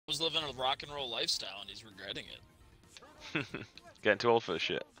Was living a rock and roll lifestyle, and he's regretting it. Getting too old for this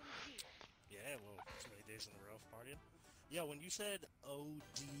shit. Yeah, well, too many days in a row partying. Yeah, when you said OD,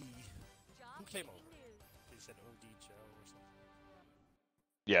 who came over? You said OD Joe or something?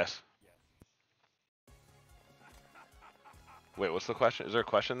 Yes. Yeah. Wait, what's the question? Is there a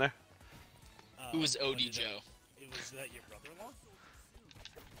question there? Who was OD Joe? Was that your brother-in-law? What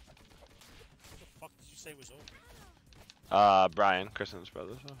the fuck did you say was over? Brian, Kristen's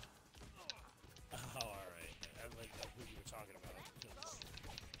brother. So. Oh, alright. I like know who you were talking about.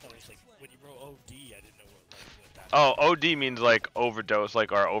 I was like, when you wrote OD, I didn't know what that Oh, OD means like overdose,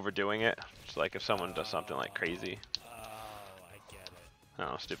 like or overdoing it. It's like if someone does something like crazy. Oh, I get it.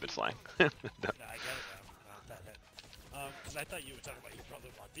 Oh, stupid slang. No, I get it now. Because I thought you were talking about your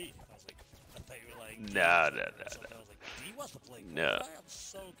brother-in-law D. I was like, I thought you were like, No. I was like, D wants to play. No. I'm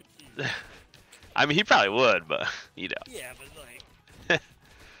so confused. I mean, he probably would, but you know. Yeah, but like.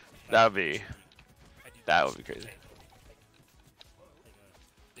 that would be crazy. Like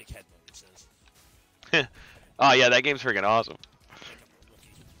big head movie says. Oh yeah, that game's freaking awesome.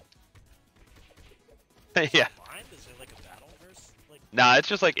 Yeah. Is there like a battle verse? Like... Nah, it's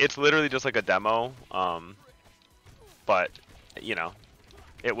just like it's literally just like a demo. But you know,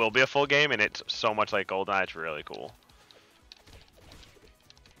 it will be a full game, and it's so much like GoldenEye. It's really cool.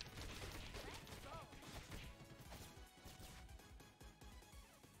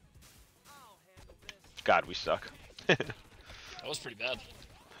 God, we suck. That was pretty bad.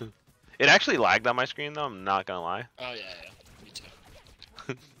 It actually lagged on my screen though, I'm not gonna lie. Oh yeah, me too.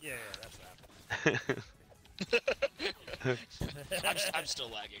 yeah, that's what I'm still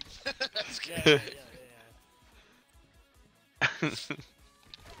lagging. yeah.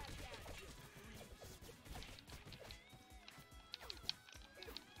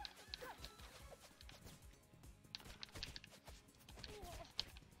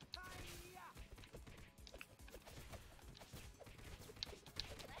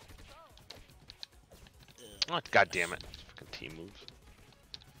 Oh, God damn it. Fucking team moves.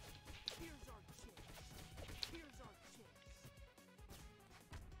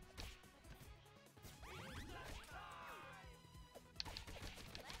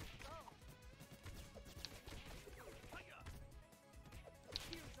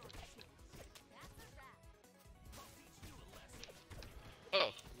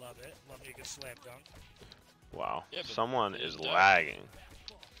 Oh. Love it. Love me a good slam dunk. Wow. Yeah, someone is lagging.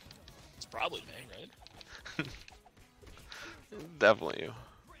 It's probably me, right? Definitely you.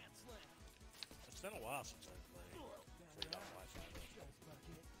 It's been a while since I played on Wi-Fi.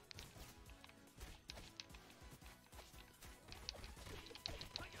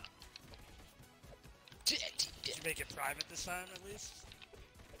 Did you make it private this time, at least?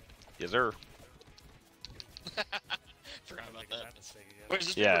 Yes, sir. Forgot about that. Mistake Wait, is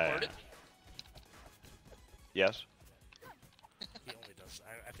this yeah. being recorded? Yes. He only does.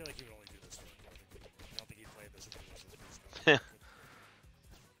 I feel like he would only do this for recording. I don't think he played this if he wasn't. But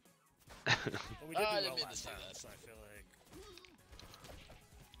we did do well last time, so I feel like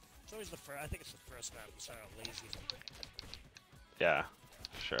it's always the first. I think it's the first time we started out lazy. Yeah,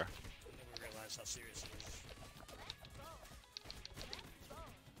 sure. And then we realized how serious it is.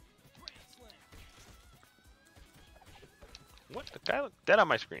 What? The guy looked dead on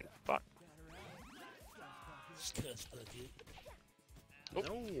my screen. Fuck. Nope.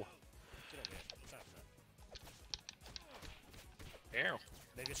 No. Ow.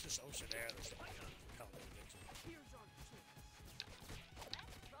 Maybe it's just ocean air that's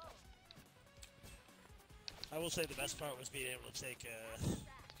I will say the best part was being able to take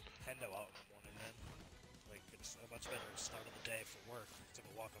Hendo out in the morning, man. Like, it's a much better start of the day for work. Took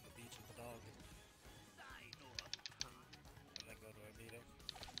a walk on the beach with the dog. And then go to a meeting.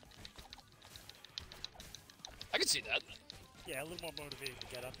 I can see that. Yeah, a little more motivated to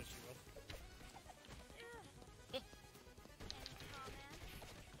get up, if you will.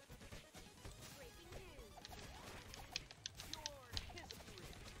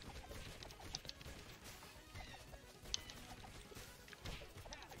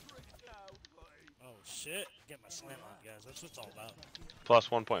 Oh shit! Get my slam on, guys. That's what it's all about. Plus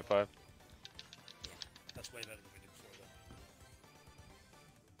 1.5. That's way better than we did before,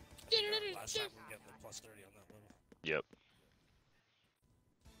 though. Last time we were getting like plus 30 on that level. Yep.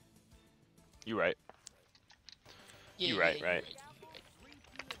 You right. Yeah, you right. Yeah,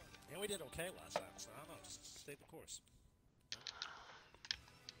 we did okay last time, so I don't know. Just stay the course.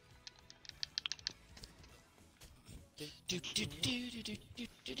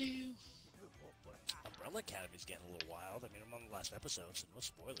 Umbrella Academy's getting a little wild. I mean, I'm on the last episode, so no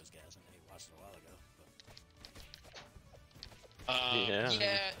spoilers, guys. I mean, you watched it a while ago. Yeah.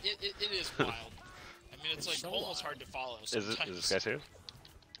 Yeah, it is wild. I mean, it's like so almost wild. hard to follow Is sometimes. this guy too?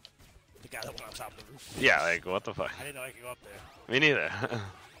 The guy that went on top of the roof. Yeah, like what the fuck? I didn't know I could go up there. Me neither. Hold on,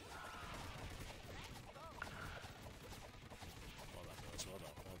 Bills.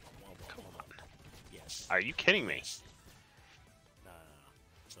 Hold on. Yes. Are you kidding me? No.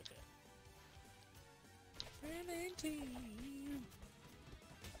 It's okay. Winning team.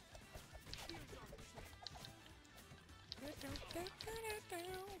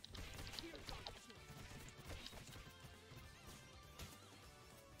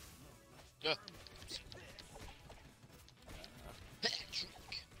 Yeah.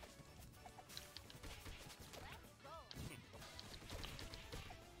 Patrick.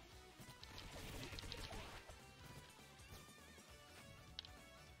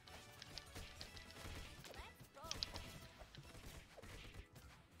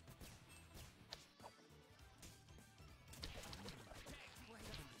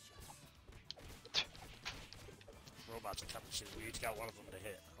 Robots are coming soon. We each got one of them to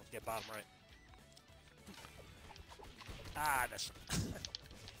hit. Let's get bottom right. Ah, that's.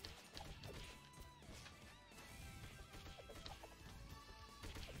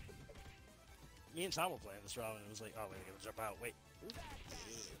 Me and Tom were playing this round, and it was like, oh, wait, they're gonna jump out. Wait.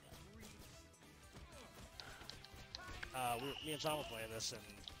 Me and Tom were playing this, and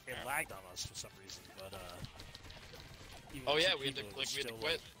it lagged on us for some reason, but even Oh two yeah, we had to people, it was we had to still,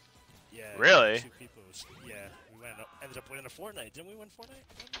 quit. Yeah. Really? Two people. Yeah, we ended up winning a Fortnite. Didn't we win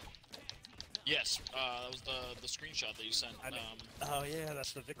Fortnite? Yes, that was the screenshot that you sent. I mean, oh yeah,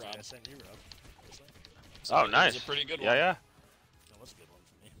 that's the victory Rob. I sent you, Rob. So Oh, it nice. was a pretty good Yeah, one. yeah. That was a good one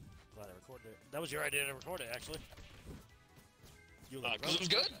for me. Glad I recorded it. That was your idea to record it, actually. You were like, Because it was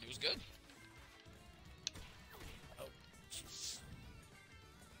good. It was good. Oh, jeez.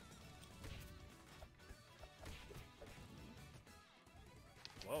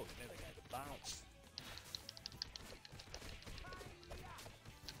 Whoa, man, that guy had to bounce.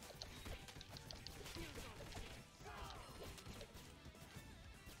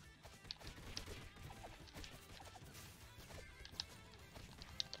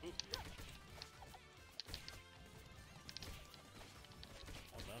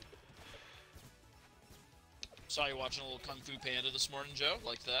 Well done. Saw you watching a little Kung Fu Panda this morning, Joe.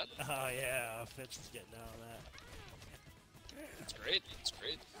 Like that. Oh yeah, Fitz is getting down on that. It's great. It's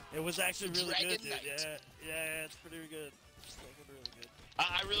great. It was actually The really Dragon good, dude. Knight. Yeah, it's pretty good. It's really good.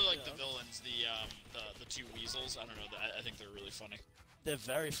 I really like Yeah. the villains, the two weasels. I don't know. I think they're really funny. They're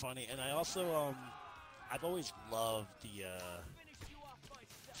very funny, and I also I've always loved the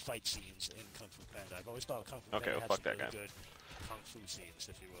fight scenes in Kung Fu Panda. I've always thought Kung Fu Okay, Panda well, had fuck some that really good Kung Fu scenes,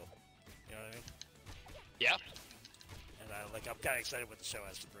 if you will. You know what I mean? Yeah. And I'm kind of excited what the show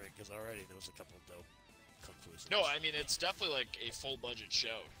has to bring, because already there was a couple of dope Kung Fu scenes. No, I mean it's definitely like a full budget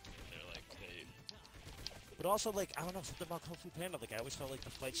show. They're like But also, like, I don't know, something about Kung Fu Panda. Like, I always felt like the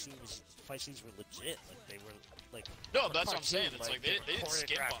fight scenes were legit. Like, they were, like... No, a that's what I'm saying. cartoon, It's like they didn't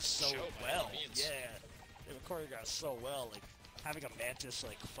skimp choreographed on the so show by well. any means. Yeah, they were choreographed so well. Like, having a mantis,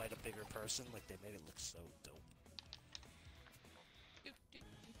 like, fight a bigger person, like, they made it look so dope.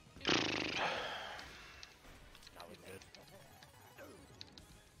 Not looking good.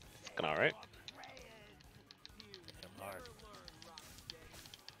 Looking all right. Hit him hard.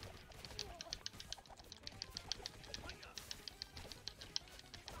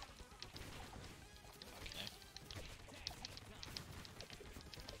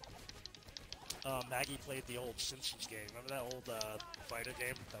 Maggie played the old Simpsons game. Remember that old fighter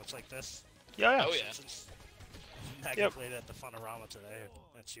game that was like this? Yeah, yeah. Oh yeah. Simpsons? Maggie Yep. played it at the Funorama today,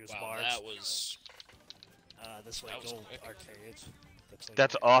 and she was Wow, Marge. that was This like that was old quick. arcade. Like,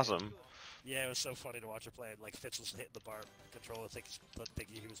 That's awesome. Yeah, it was so funny to watch her play. Like Fitz was hitting the bar controller, thinking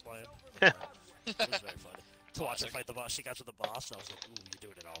he was playing. It was very funny to watch her fight the boss. She got to the boss, and I was like, "Ooh, you're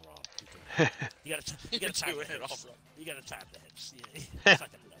doing it all wrong. You gotta time doing the it all hips. wrong. You gotta time the hips. Yeah,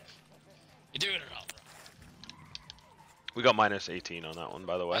 fucking love. You're doing it all We got minus 18 on that one,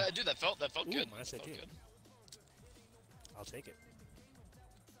 by the way. wrong. Dude, that felt Ooh, good. minus That felt 18. good. I'll take it.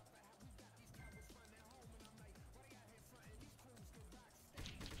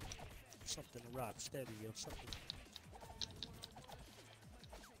 Something to rock steady or something.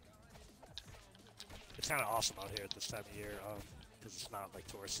 It's kind of awesome out here at this time of year, because it's not like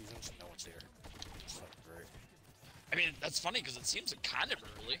tourist season, so no one's here. It's fucking great. I mean, that's funny because it seems like kind of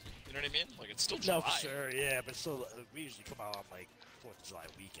early. You know what I mean? Like it's still No, July. for sure, yeah, but still, we usually come out on like 4th of July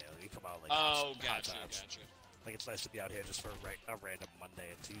weekend. We come out like Oh, hot gotcha, times. gotcha. Like it's nice to be out here just for a random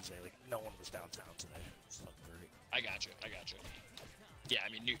Monday and Tuesday. Like no one was downtown today. It's fucking great. I gotcha. Yeah,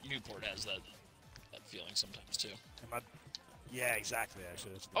 I mean Newport has that feeling sometimes too. And Yeah, exactly.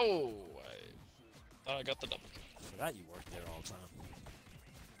 Actually, that's good. Oh, I thought I got the double. Forgot you worked there all the time.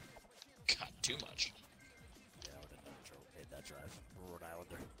 God, too much. Yeah, I would have never made that drive. Rhode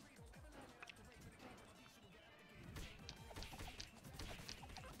Islander.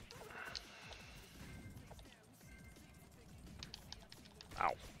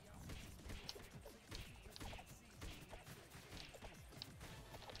 Ow.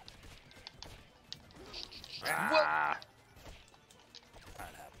 Ah.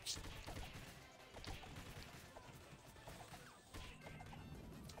 That happens.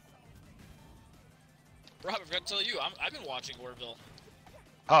 Rob, I forgot to tell you, I've been watching Orville.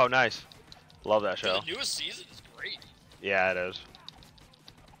 Oh, nice. Love that show. The newest season is great. Yeah, it is.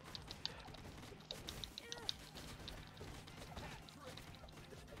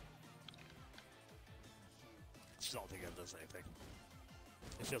 Just don't think it does anything.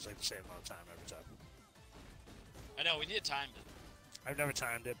 It feels like the same amount of time every time. I know, we need to time it. I've never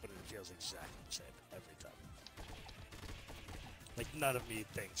timed it, but it feels exactly the same every time. Like, none of me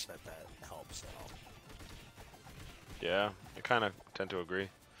thinks that helps at all. Yeah, I kind of tend to agree.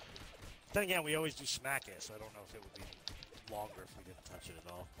 Then again, we always do smack it, so I don't know if it would be longer if we didn't touch it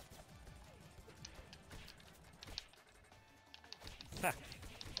at all.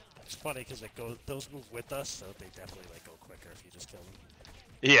 It's funny because those move with us, so they definitely like go quicker if you just kill them.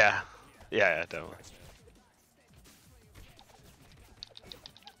 Yeah. Yeah, definitely.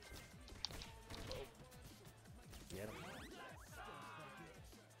 Get him.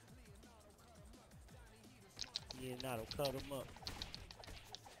 Yeah, now don't cut him up.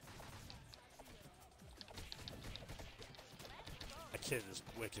 My kid is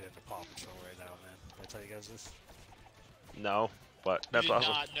wicked into Paw Patrol right now, man. Did I tell you guys this? No, but You that's did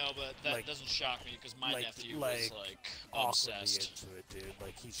awesome. not know, but that Like- doesn't shock me because my nephew was like, like Awkwardly obsessed. into it, dude.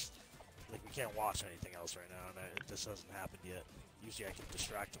 Like he's like we can't watch anything else right now, and this hasn't happened yet. Usually I can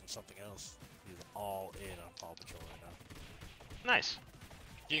distract him with something else. He's all in on Paw Patrol right now. Nice.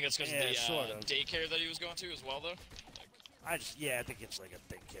 Do you think it's because Yeah, of the sort of. daycare that he was going to as well, though? Like, I think it's like a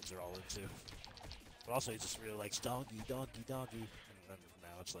thing kids are all into. But also he just really likes doggy, doggy, doggy, and then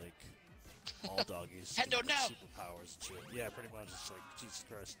now it's like all doggies. Hendo, with no! Superpowers and shit. Yeah, pretty much. It's like Jesus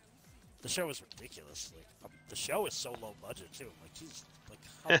Christ. The show is ridiculous. Like the show is so low budget too. I'm like Jesus, like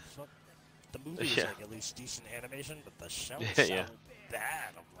how the fuck? The movie is Yeah. like at least decent animation, but the show is so Yeah. bad.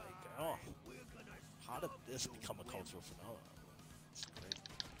 I'm like, oh, how did this become a cultural phenomenon? It's crazy.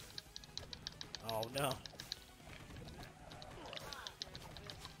 Oh no.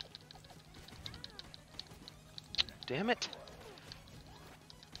 Damn it.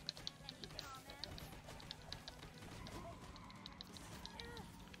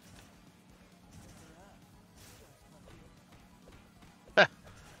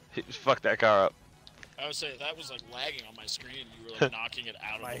 Just fuck that car up. I would say that was like lagging on my screen. You were like knocking it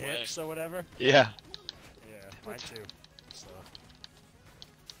out of My the way. hips or whatever. Yeah. Yeah, mine too. So.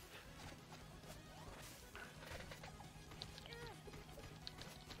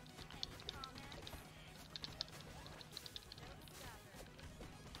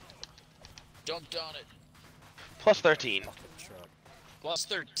 Dunked on it. Plus 13. Fucking truck. Plus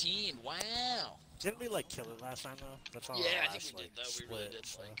 13. Wow. Didn't we like kill it last time though? That's on Yeah, our I last, think we did like, though. We really split, did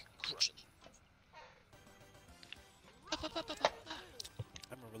so. like crush it.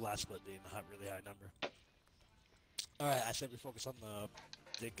 I remember last split being a really high number. Alright, I said we focus on the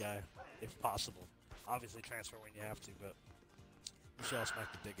big guy, if possible. Obviously transfer when you have to, but we should all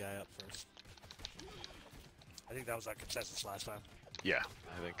smack the big guy up first. I think that was our consensus last time. Yeah,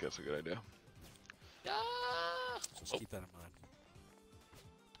 I think that's a good idea. Ah! So just keep that in mind.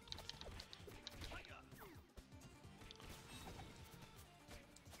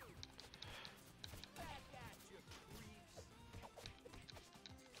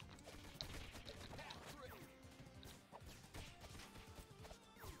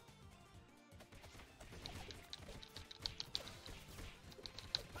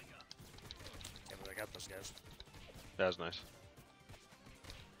 Yeah, but I got those guys. That was nice.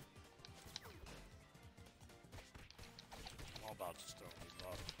 I'm all about just throwing people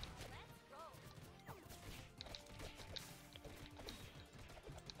off.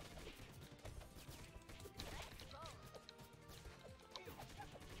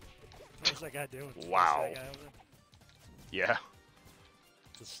 What's that guy doing? Did you Wow. see that guy over there? Yeah.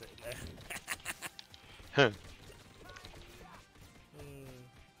 Just sitting there. Huh.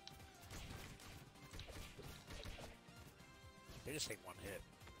 They just take one hit.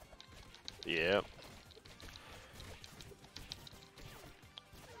 Yep.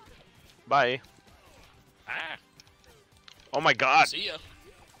 Bye. Ah! Oh my god. See ya.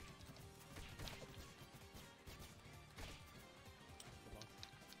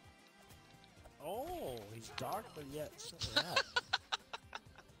 He's dark, but yet simply not.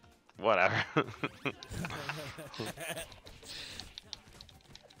 Whatever.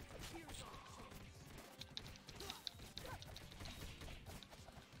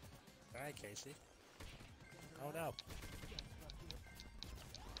 Alright, Casey. Oh no.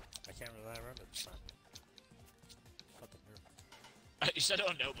 I can't really remember this time. Fucking nerd. You said,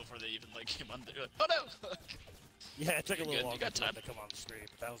 "Oh no," before they even like came on. You're like, "Oh no!" Yeah, it took a You're little good, you longer got for them time. to come on the screen.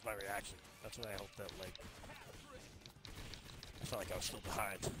 That was my reaction. That's what I hoped that, like... I felt like I was still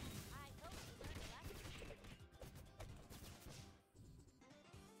behind.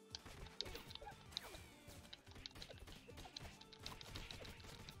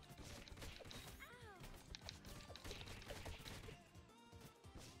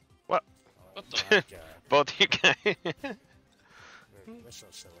 What? What Oh, the? my God. Both you guys. We're so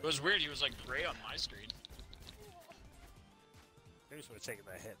silly. It was weird. He was like gray on my screen. Maybe we're taking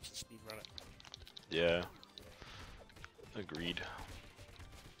that hit to speed run it. Yeah. Agreed.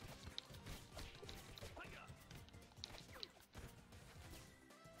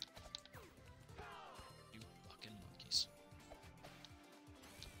 You fucking monkeys.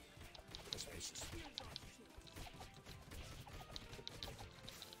 That's racist.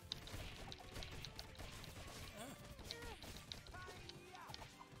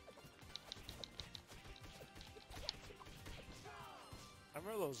 I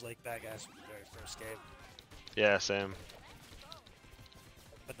remember those like bad guys from the very first game, Yeah, same.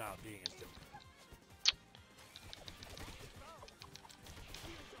 but not being as good.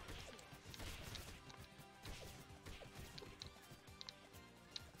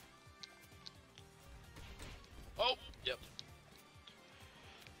 Oh, yep.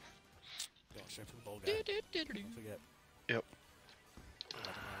 Going straight for the bowl guy. Don't forget. Yep.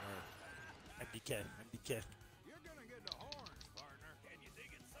 MDK, MDK.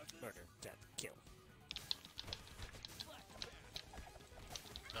 Murder, death, kill.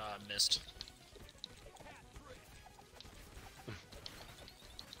 Missed.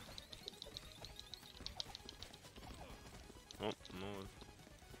 Oh, no.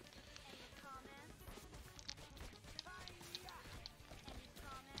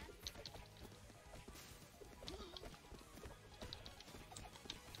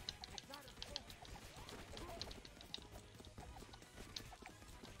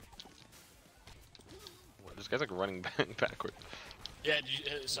 This guy's like running backward. Yeah,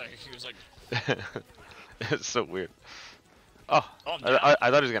 it's like he was like, It's so weird. Oh, "Oh, I'm I, down."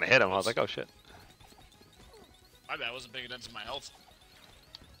 I thought he was gonna hit him. I was like, oh shit. My bad. I wasn't paying attention to my health.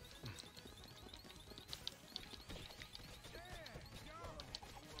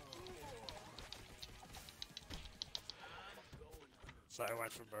 So I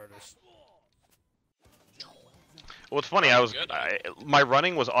went for murders. Well, it's funny. My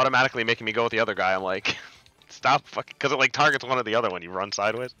running was automatically making me go with the other guy. I'm like, stop fucking, because it like targets one or the other when you run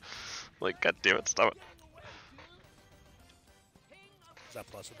sideways. Like, god damn it, stop it. Is that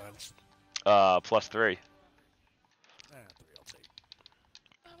plus or minus? +3 3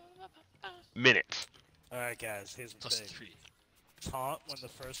 I'll take. minutes. Alright guys, here's the Plus thing. 3. Taunt when the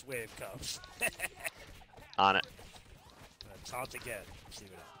first wave comes. On it. Taunt again. See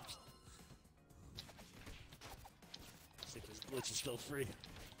what happens. See if this glitch is still free.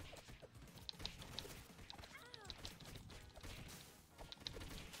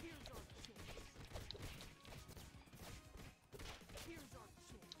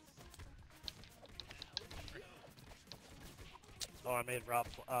 Oh, I made Rob,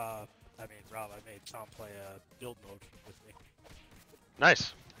 I made Tom play build mode with me.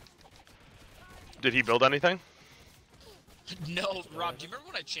 Nice. Did he build anything? No, Rob. Do you remember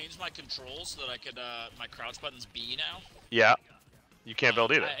when I changed my controls so that I could my crouch button's B now? Yeah. You can't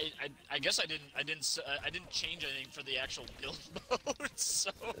build either. I guess I didn't change anything for the actual build mode,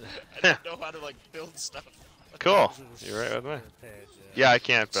 so I didn't know how to like build stuff. Cool. You're right with me. Yeah, I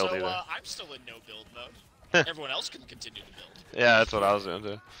can't build So either. I'm still in no build mode. Everyone else can continue to build. Yeah, that's what I was doing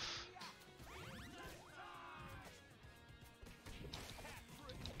too.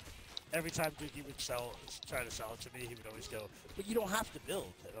 Every time Dookie would try to sell it to me, he would always go, "But you don't have to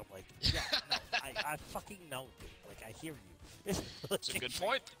build." And I'm like, "Yeah, no, I fucking know, dude. Like, I hear you." That's a good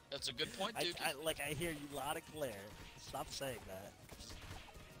point. That's a good point, dude. I hear you loud and clear. Stop saying that.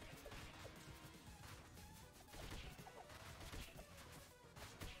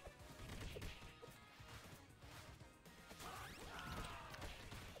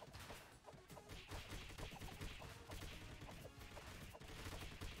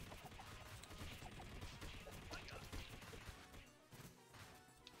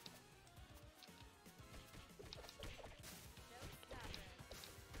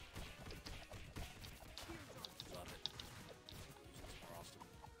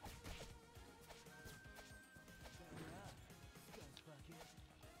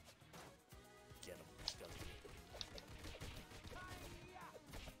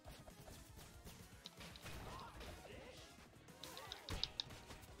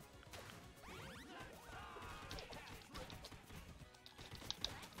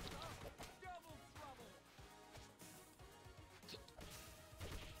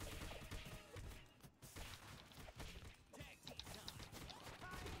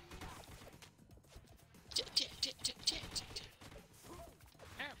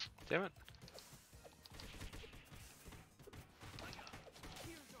 Damn it.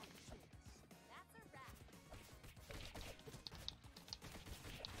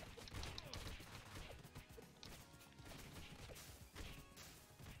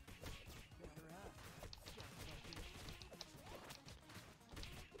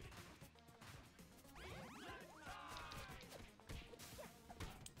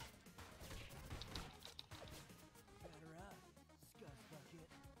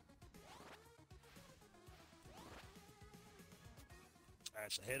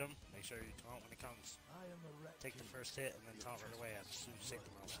 Alright, so hit him. Make sure you taunt when he comes. Take the first hit and then taunt right away as soon as you take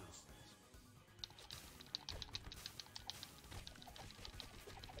the mouse.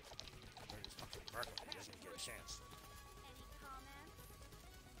 Where is fucking Marco? He doesn't even get a chance.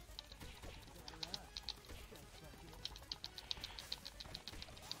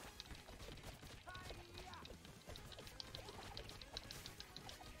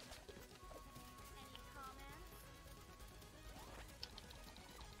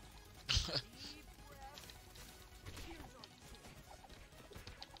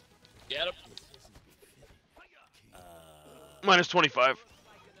 Get him. Minus 25.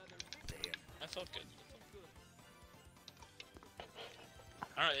 Damn. I felt good.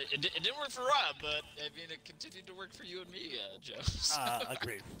 Alright, it didn't work for Rob, but I mean, it continued to work for you and me, Joe.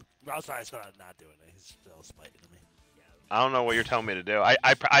 Agreed. Rob tries not doing it. He's still spiting me. I don't know what you're telling me to do.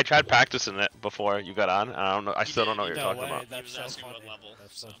 I tried practicing it before you got on, and I don't know. I still don't know what you're talking about. That's was so asking funny. what level,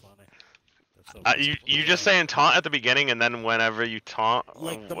 That's so so. funny. That's so You just saying taunt at the beginning, and then whenever you taunt,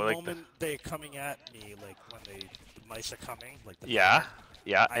 like the like moment they're coming at me, like when the mice are coming, like the yeah,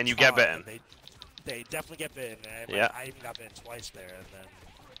 yeah, I and you get taunt, bitten. and they definitely get bitten. And Yeah. I even got bitten twice there, and then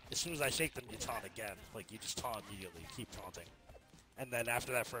as soon as I shake them, you taunt again. Like you just taunt immediately, keep taunting, and then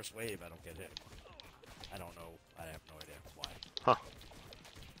after that first wave, I don't get hit. I don't know. I have no idea why. Huh.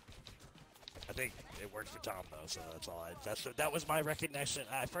 I think it worked for Tom though, so that's all. That was my recognition.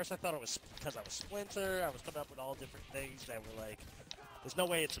 At first, I thought it was because I was Splinter. I was coming up with all different things that were like, "There's no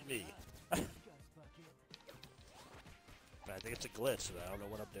way it's me." But I think it's a glitch, and I don't know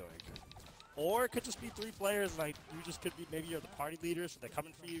what I'm doing. Or it could just be 3 players, and you just could be maybe you're the party leader, so they're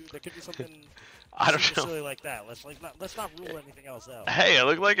coming for you. There could be something I don't super know. silly like that. Let's not rule anything else out. Hey, it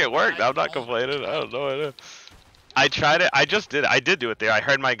looked like it worked. I'm not complaining. I don't know. I tried it. I did do it there. I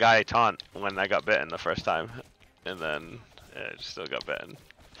heard my guy taunt when I got bitten the first time, and then I still got bitten.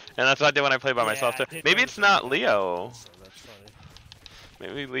 And that's what I did when I played by myself too. Maybe it's not Leo. So that's funny.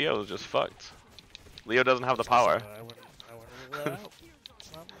 Maybe Leo's just fucked. Leo doesn't have the power. I wouldn't rule that out.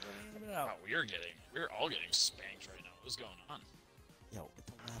 It's not ruling it out. Wow, we're all getting spanked right now. What's going on? Yo, it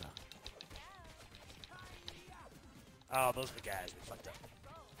don't matter. Oh, those are the guys. We fucked up.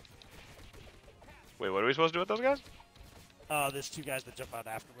 Wait, what are we supposed to do with those guys? There's 2 guys that jump out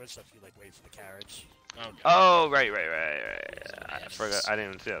afterwards, so if you like wait for the carriage. Oh, God. Oh, right. I Yes. forgot. I didn't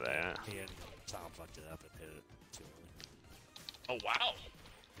even see that. Yeah. He and Tom fucked it up and hit it too early. Oh, wow.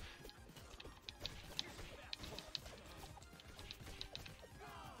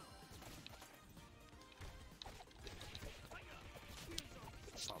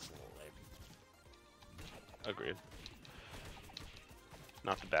 Sounds a little lame. Agreed.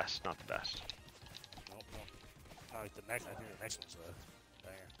 Not the best. Not the best. Nope. I think the next one's a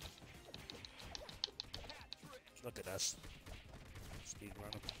banger. Look at us. Speed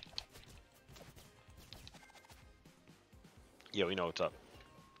running. Yeah, we know what's up.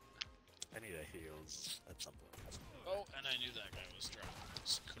 I need a heals at some point. Oh, and I knew that guy was dropped.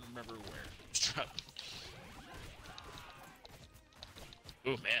 Just couldn't remember where he was dropped.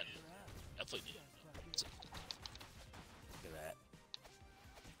 Oh, man. Definitely need it. Look at that.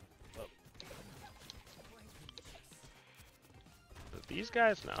 Oh, These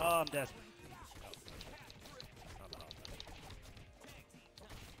guys? No. I'm dead.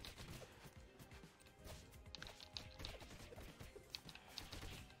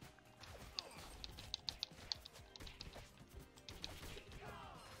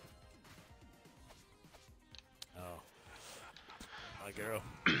 My girl.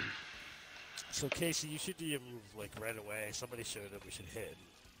 So Casey, you should do your move like right away. Somebody showed that we should hit.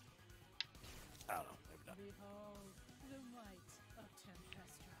 I don't know. Maybe not. Behold the might of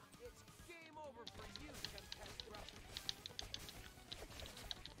Tempestra. It's game over for you, Tempestra.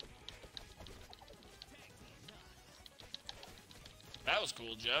 That was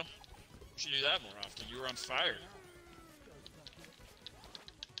cool, Joe. You should do that more often. You were on fire.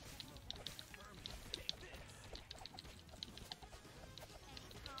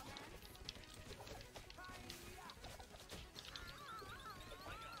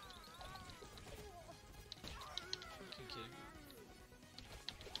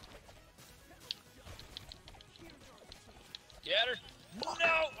 Get her. No.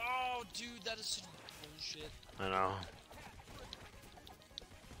 Oh, dude, that is such bullshit. I know.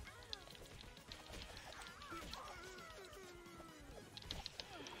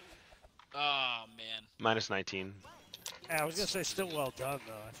 Oh man. Minus 19. Yeah, I was gonna say still well done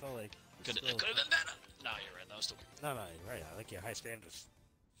though. I felt like Could still... have been better. No, you're right. That was still. No, you're right. I like your high standards.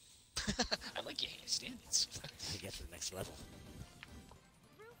 I like your standards. To get to the next level.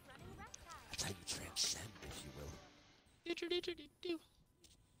 That's how you transcend, if you will.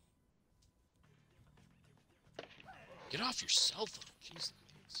 Get off your cell phone. Jesus.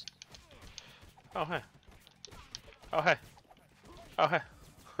 Oh, hey. Oh, hey. Oh, hey.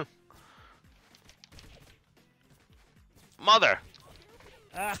 Mother!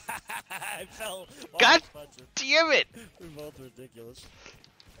 I fell. God damn it! We're both ridiculous.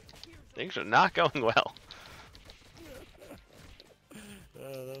 Things are not going well.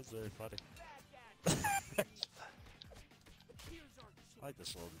 That was very funny. I like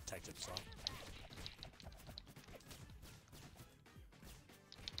this little detective song.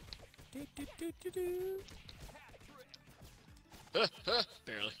 Do, do, do, do, do.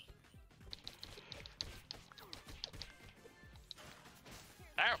 Barely.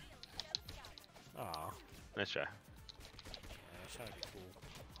 Ow. Aw. Nice try. Yeah, that's trying to be cool.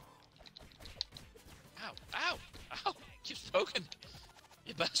 Ow. Ow. Ow. Keeps poking.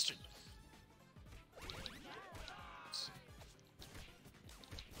 You bastard.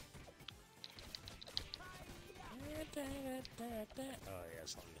 Oh yeah,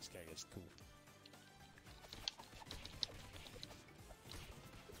 as long as this guy gets cool.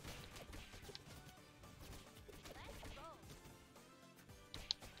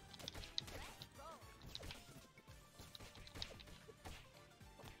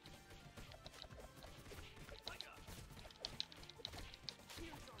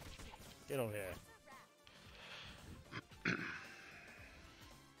 Get over here.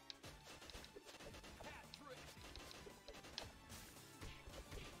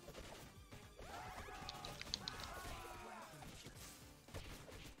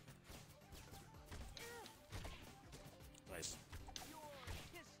 Nice.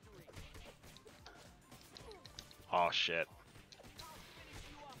 Oh, shit.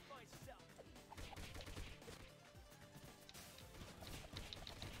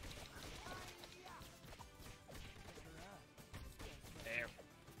 There.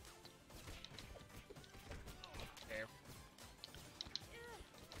 There.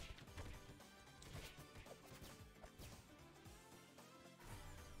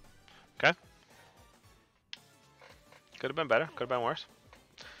 Okay. Could have been better. Could have been worse.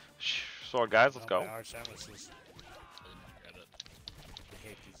 So, guys, let's Oh, go. my arch nemesis. I didn't grab it. I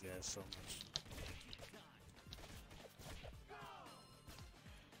hate these guys so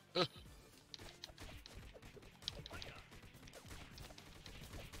much.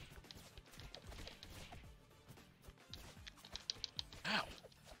 Ow.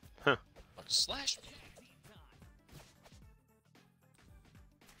 Huh. Fucking slash me.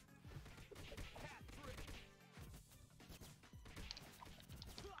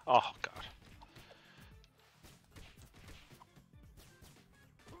 Oh, God.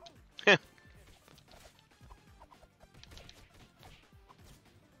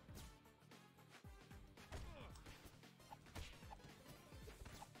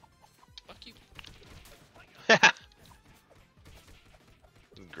 Fuck you.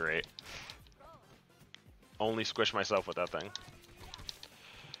 Great. Only squish myself with that thing.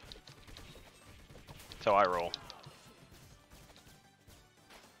 That's how I roll.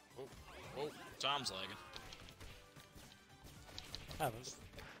 Oh, Tom's lagging. Happens.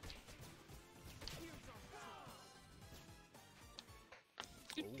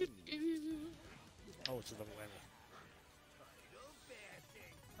 Oh, it's a double whammy.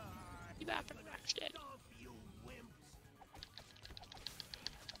 You back in the next day.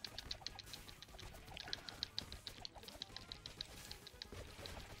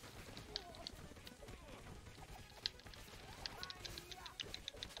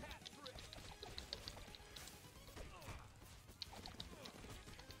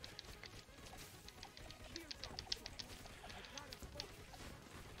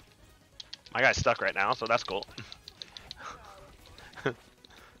 My guy's stuck right now, so that's cool.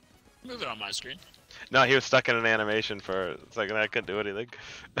 Move it on my screen. No, he was stuck in an animation for a second. I couldn't do anything.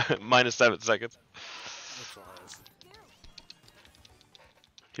 Minus 7 seconds. That's all it is.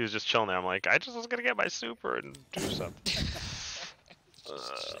 He was just chilling there. I'm like, I just was gonna get my super and do something.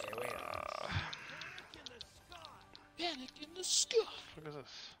 Panic in the sky. What is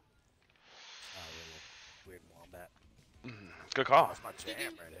this? Oh, little weird wombat. Good call. That's my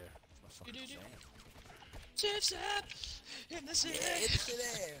jam right here. That's my fucking jam. Zip zap. In the city.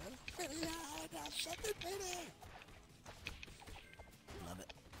 Love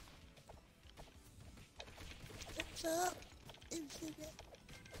it. What's up?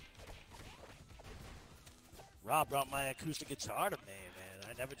 Rob brought my acoustic guitar to me, man.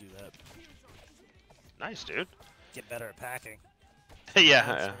 I never do that. Nice, dude. Get better at packing.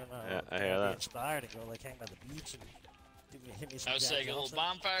 Yeah, I hear Be that. inspired and go like hang by the beach and hit me some I was Jack saying a little Johnson.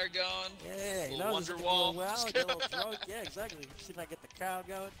 bonfire going. Yeah, you little know, just Wonderwall. Well, get a little drunk. Yeah, exactly. See if I get the crowd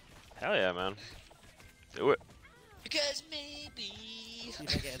going. Hell yeah, man. Do it. Because maybe See if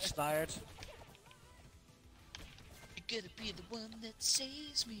I get inspired. you're gonna be the one that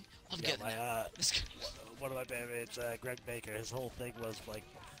saves me. I'm Yeah, getting my, that. one of my bandmates, Greg Baker, his whole thing was like,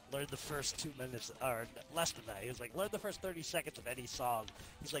 learn the first 2 minutes, or less than that. He was like, learn the first 30 seconds of any song.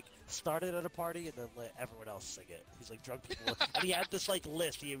 He's like, start it at a party and then let everyone else sing it. He's like, drunk people. And he had this like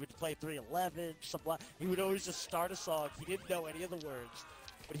list. He would play 311, he would always just start a song. He didn't know any of the words,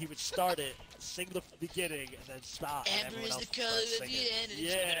 but he would start it, sing the beginning, and then stop. And Amber everyone is else the would color start of singing. your energy.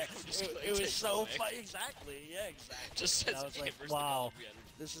 Yeah, Just it like was take so away. funny. Exactly, yeah, exactly. Just And says I was like, Amber's the wow, color of your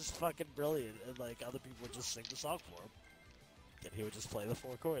energy. this is fucking brilliant. And like, other people would just sing the song for him. And he would just play the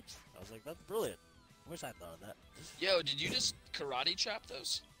 4 chords. I was like, that's brilliant. I wish I thought of that. Yo, did you just karate chop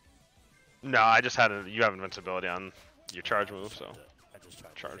those? No, I just had you have invincibility on your charge move, so. I just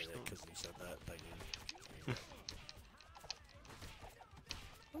tried Charge to hit it them. because you said that. Thank you.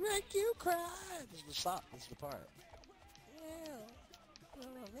 Make you cry. This is the stop. This is the part. Yeah. I'm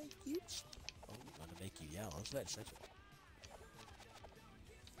gonna make you. Oh, I'm gonna make you yell. That's very sexual.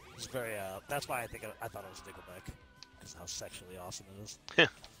 It's very. That's why I think I thought it was Nickelback. Because how sexually awesome it is.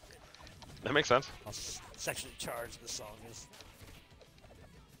 That makes sense. How sexually charged this song is.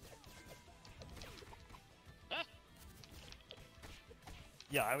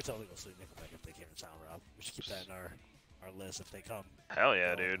 Yeah, I would totally go see Nickelback if they came to town, Rob. We should keep that in our list if they come. Hell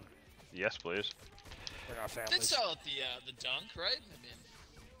yeah, dude. Yes, please. Bring our Did families. sell at the dunk, right? I mean,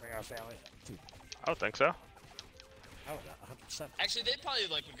 Bring our family. Dude, I would think so. I would 100%. actually, they probably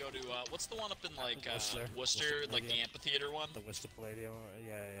like would go to what's the one up in like Worcester. Worcester, like the Palladium. amphitheater one. The Worcester Palladium.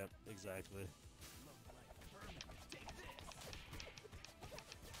 Yeah, exactly.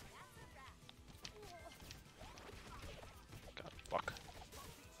 God, fuck.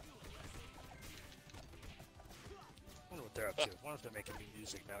 I wonder what they're up to. I wonder if they're making new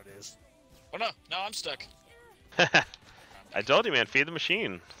music nowadays. Oh no, no, I'm stuck. I told you, man. Feed the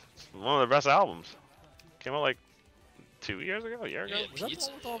Machine. It's one of the best albums. Came out like 2 years ago, a year ago. Yeah. Was that the Pizza?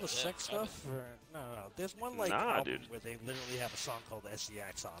 one with all the Yeah, sex probably. stuff? Or, no. There's one like Nah, album dude. where they literally have a song called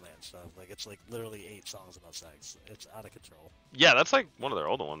SEX on it and stuff. Like it's like literally 8 songs about sex. It's out of control. Yeah, that's like one of their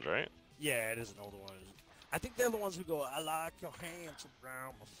older ones, right? Yeah, it is an older one. I think they're the ones who go, I like your hands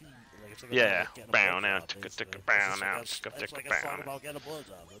around my feet. Like, it's like Yeah, about getting a bow blowjob, now, basically. ticka, It's bow just now, like a- ticka, It's like ticka, a song bow. about getting a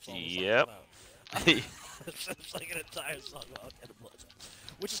blowjob. That's all Yep. it's like an entire song about getting a blowjob.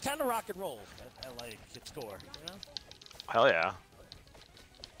 Which is kind of rock and roll at like its core, you know? Hell yeah.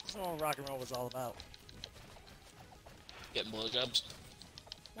 That's what rock and roll was all about. Getting blowjobs.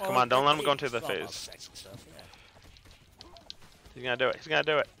 Well, Come on, don't let him go it's into the all about phase. sex and stuff, yeah. He's gonna do it. He's gonna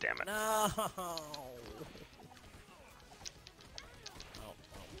do it. Damn it. No.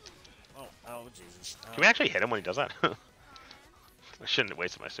 Oh, Jesus. Can we actually hit him when he does that? I shouldn't have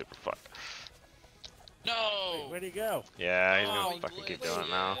wasted my super fuck. No. Where'd he go? Yeah, he's Oh, gonna he fucking keep glitched. doing it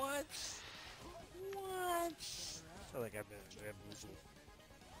now. What? What? I feel like I've been bamboozled.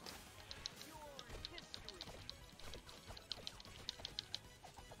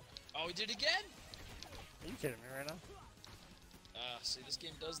 Oh, he did it again. Are you kidding me right now? See, this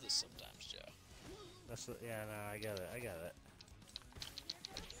game does this sometimes, Joe. That's the, yeah, no, I got it.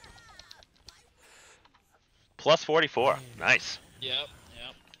 Plus 44. Nice. Yep.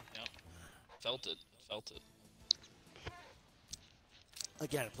 Felt it.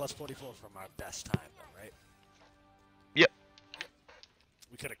 Again, plus 44 from our best time, though, right? Yep.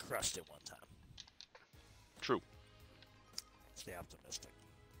 We could have crushed it one time. True. Stay optimistic.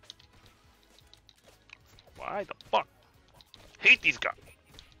 Why the fuck? Hate these guys.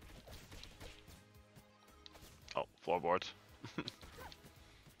 Oh, floorboards.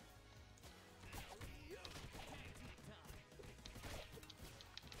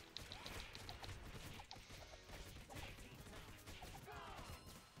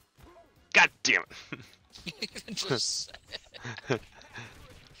 God damn it. Just. Oh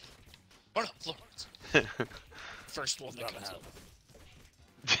no, Florence. First one that Not comes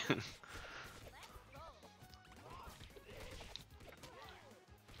bad. up.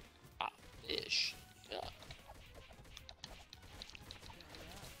 Ish. Yeah.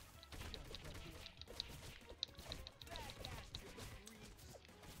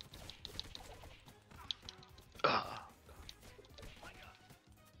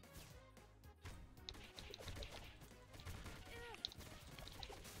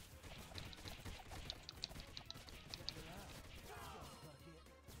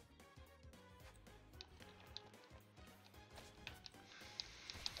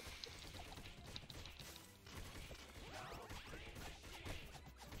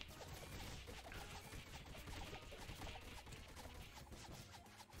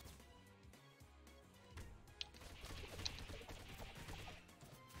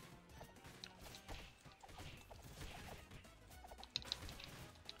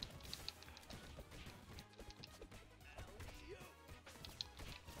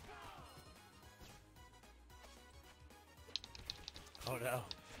 no.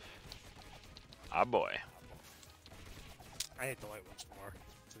 Ah, boy. I hate the light ones more,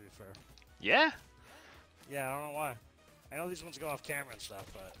 to be fair. Yeah? Yeah, I don't know why. I know these ones go off camera and stuff,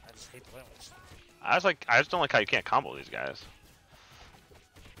 but I just hate the light ones. I just don't like how you can't combo these guys.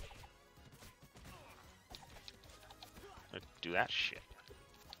 Do that shit.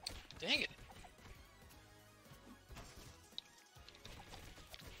 Dang it.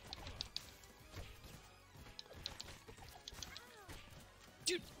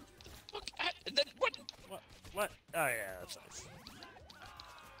 Dude, the fuck? Then what? What? Oh yeah, that's nice.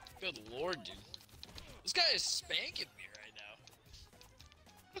 Good lord, dude. This guy is spanking me right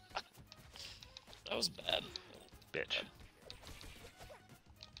now. That was bad. Bitch.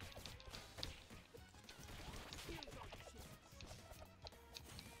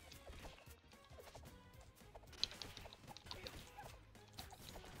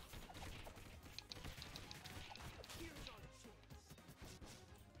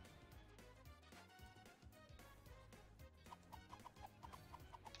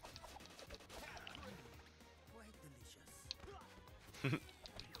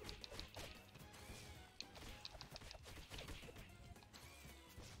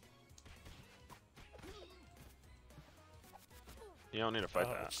 You don't need to fight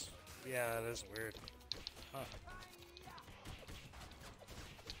that. It's- Yeah, that is weird. Huh.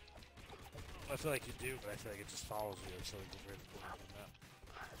 I feel like you do, but I feel like it just follows you. It's so weird to pull from that.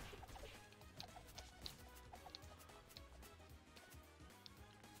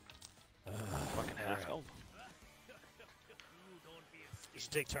 Fucking half health. You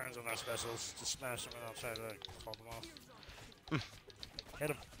should take turns on our specials. Just smash them and I'll try to call them off. Hit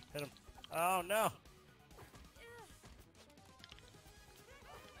him. Hit him. Oh no!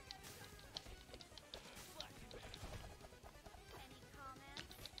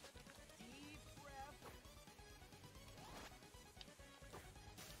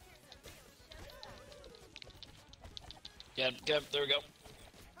 Get him, there we go.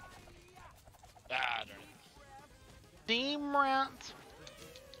 Ah, darn it. Steam rant.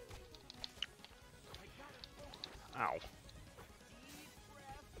 Ow.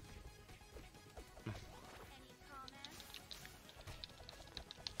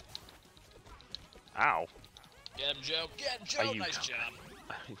 Ow. Get him, Joe. Get him, Joe. you Nice come-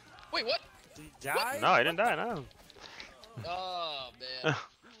 job. Wait, what? Did he die? No, I didn't die, no. Oh, man.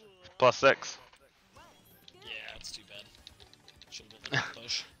 +6. Yeah, that's too bad. Should have been a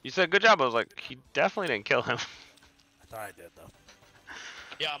push. You said good job. I was like, he definitely didn't kill him. I thought I did though.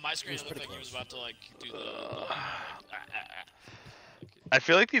 Yeah, on my screen was it looked like pretty he was close. about to like do the I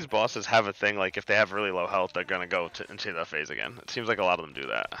feel like these bosses have a thing, like if they have really low health, they're gonna go into that phase again. It seems like a lot of them do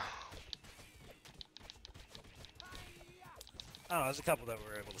that. I don't know, there's a couple that we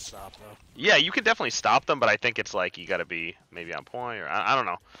were able to stop though. Yeah, you can definitely stop them, but I think it's like you gotta be maybe on point, or I don't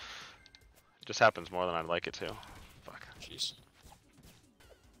know. It just happens more than I'd like it to. Fuck. Jeez.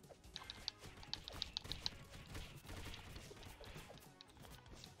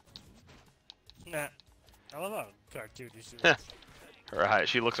 Nah. I love how cartoon you see this. Her eye,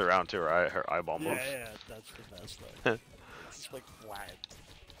 she looks around too, right? Her eyeball Yeah, moves. yeah, that's the best though. It's just like flat.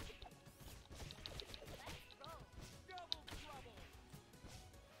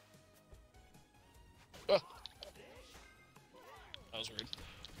 Oh. That was weird.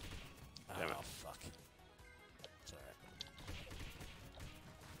 Damn it. Oh fuck. It's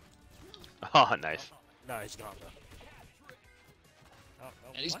Oh, alright. nice. No, he's gone though. Oh, no,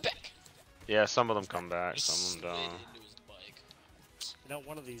 And he's what? back. Yeah, some of them come back, Just some of them slid don't. into his bike. You know,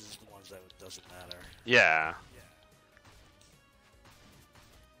 one of these is the ones that doesn't matter. Yeah.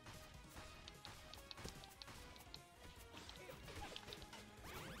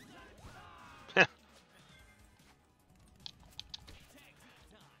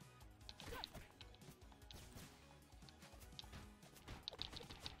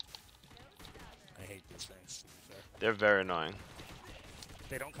 I hate these things, to be fair. They're very annoying.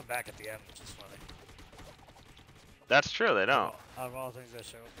 They don't come back at the end, which is funny. That's true, they don't. Out of all things that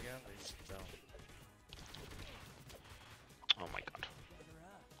show up again, they just don't. Oh my god.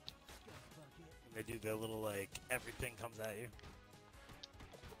 And they do their little, like, everything comes at you.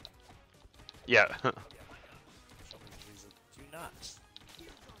 Yeah. Some of these do not.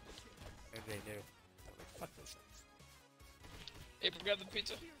 Maybe they do. I'm like, fuck those things. April, grab the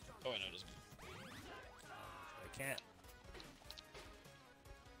pizza. Oh, I know it doesn't. I can't.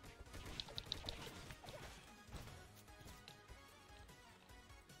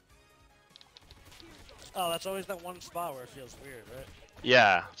 Oh, that's always that one spot where it feels weird, right?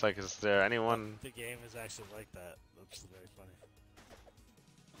 Yeah. It's like, is there anyone? The game is actually like that. That's very funny.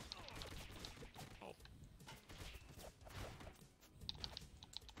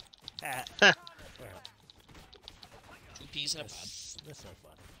 cat. Heh. Well, 2 peas in a pod. that's so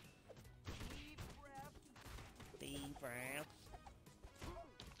funny. Deep breath.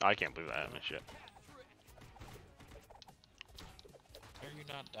 I can't believe that. I mean, shit. How are you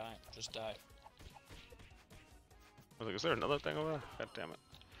not dying? Just die. I was like, is there another thing over there? God damn it.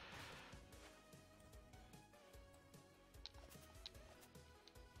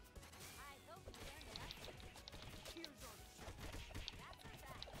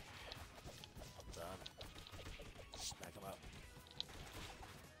 Done. Smack him up.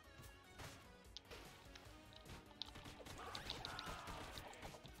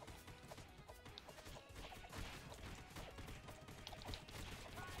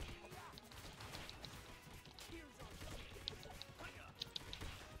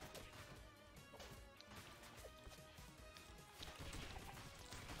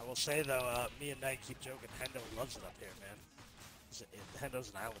 I will say though, me and Knight keep joking. Hendo loves it up here, man. Hendo's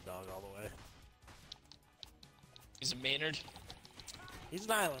an island dog all the way. He's a Maynard. He's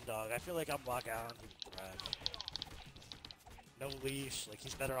an island dog. I feel like I'm Lock Island. He would thrive. No leash. Like,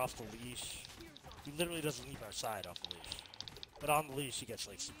 he's better off the leash. He literally doesn't leave our side off the leash. But on the leash, he gets,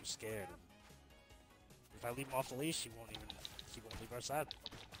 like, super scared. And if I leave him off the leash, he won't leave our side.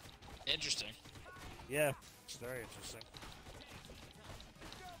 Interesting. Yeah, it's very interesting.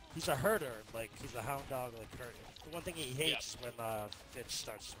 He's a herder. Like, he's a hound dog, like, herder. The one thing he hates is when Fitz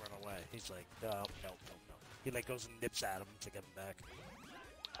starts to run away. He's like, no. He, like, goes and nips at him to get him back.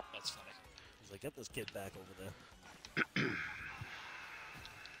 That's funny. He's like, get this kid back over there.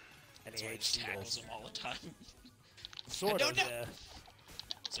 And That's he why he hates just tackles seagulls. him all the time. Sort of, No. yeah.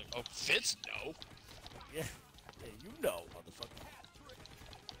 It's like, oh, Fitz? No. Yeah. Yeah, you know, motherfucker.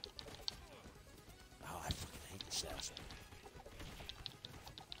 Oh, I fucking hate this asshole.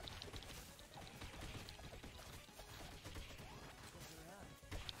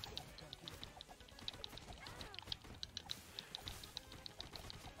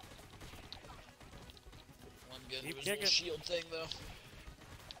 One good Keep with his little kicking. shield thing, though.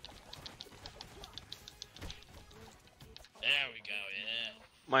 There we go,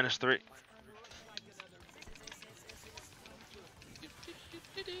 yeah. -3.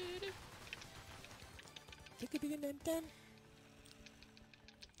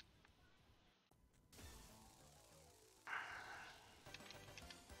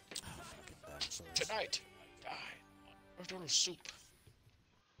 Tonight, die on turtle soup.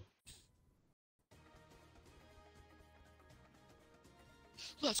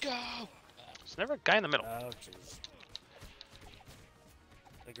 Let's go! There's never a guy in the middle. Oh, jeez.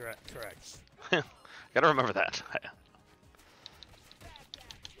 Correct. Gotta remember that.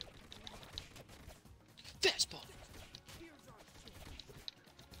 Fastball!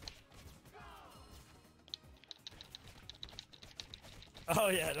 Oh,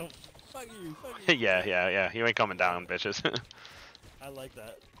 yeah, don't. Fuck you. yeah. You ain't coming down, bitches. I like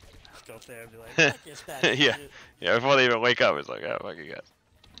that. Just go up there and be like, fuck your stats. Yeah. dude." Yeah, before they even wake up, it's like, oh, fuck you guys.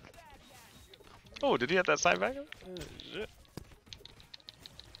 Oh, did he have that side back? Shit.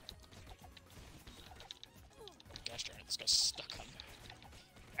 Gosh darn it, this guy's stuck on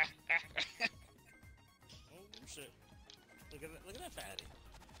Oh, shit. Look at that fatty.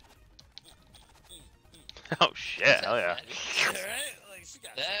 Oh, shit. Hell yeah. Right? Like, she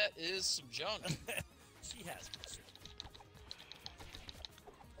got That is some junk. She has shit.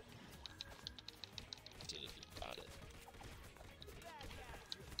 Did if you got it.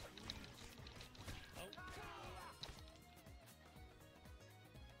 Oh.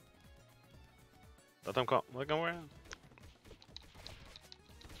 Let them come. Let them go around.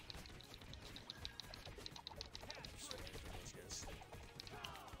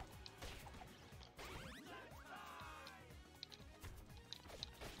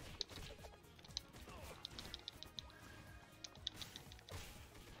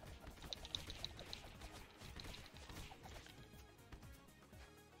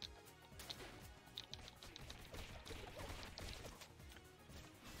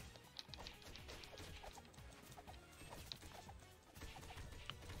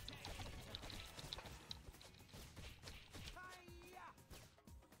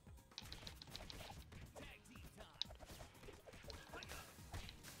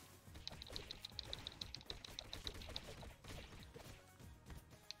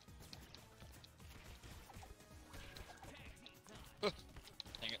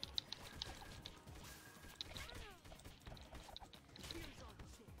 Dang it.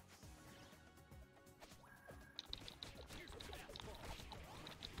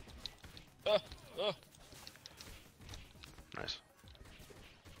 Oh. Nice.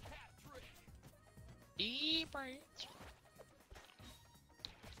 E-brains.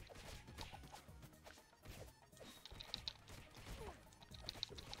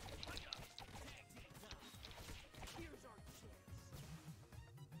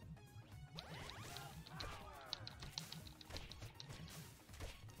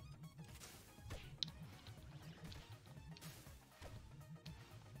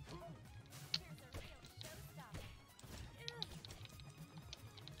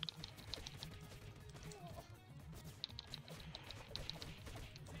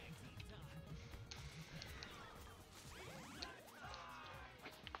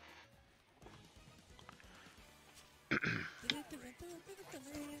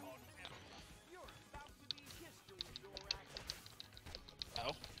 You're about to be history in your actions.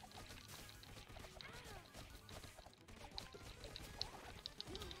 Oh.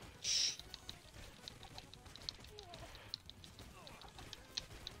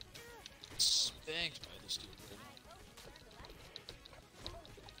 Spanked by this dude right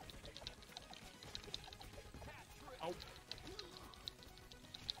now. Oh.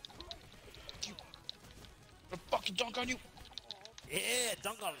 You. A fucking dunk on you. Yeah,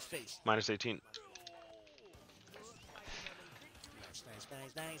 dunk on his face. Minus 18.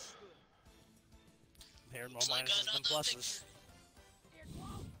 Nice. Comparing more It's like minuses than another pluses.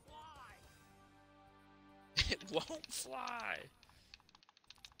 It won't fly.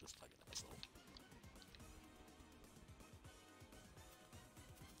 This fucking asshole.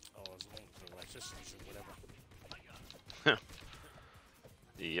 Oh, I was waiting for electricity or whatever.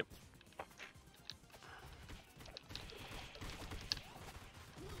 Yep.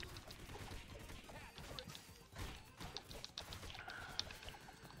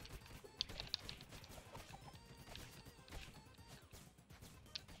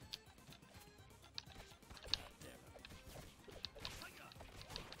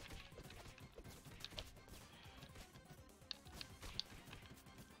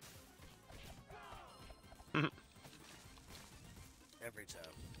 Every time.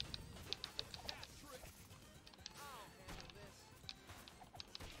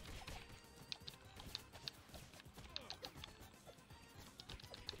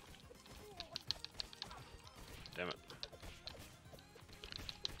 Damn it.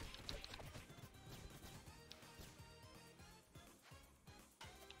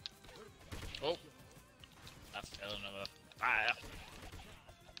 Oh. I fell into the fire.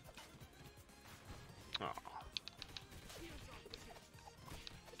 Oh.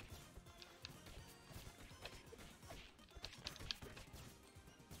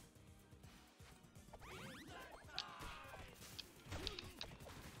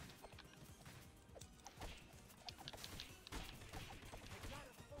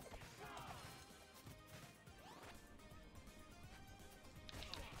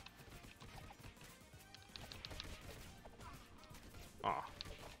 Oh.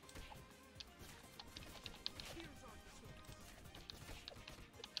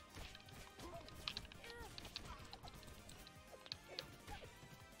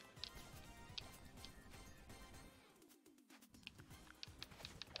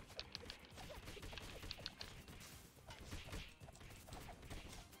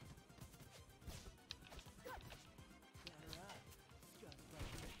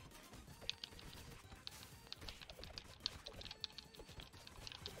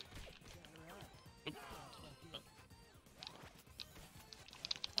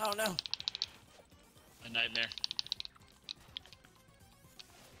 Oh no. A nightmare.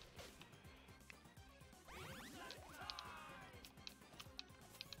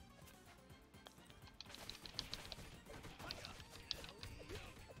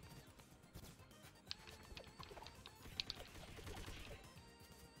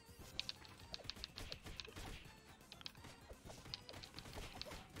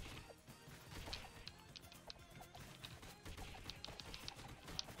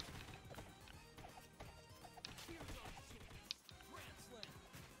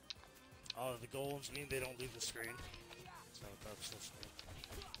 Oh, the goals mean they don't leave the screen. So that's so sweet.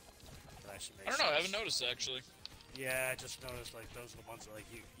 That actually I makes don't know. I sense. haven't noticed actually. Yeah, I just noticed like those are the ones that like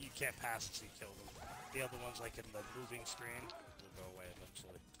you can't pass until you kill them. The other ones like in the moving screen will go away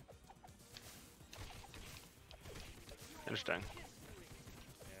eventually. Interesting.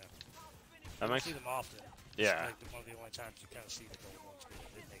 Yeah. That You makes. see them often. Yeah. It's like one of the only times you kind of see the gold ones,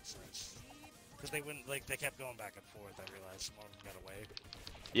 but it makes sense. Because they wouldn't like they kept going back and forth. I realized some of them got away.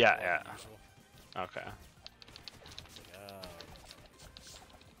 Yeah, more yeah. than usual. Okay. It's like, oh,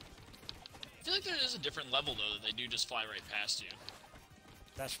 I feel like there is a different level though that they do just fly right past you.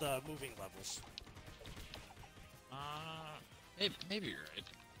 that's the moving levels, Maybe you're right.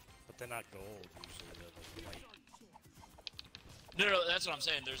 but they're not gold usually. They're like white. No, that's what I'm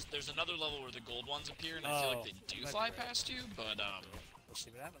saying. There's another level where the gold ones appear, and I feel like they do might be fly right. past you, but We'll see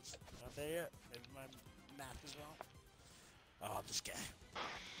what happens. Not there yet. Maybe my math is wrong. Oh, this guy.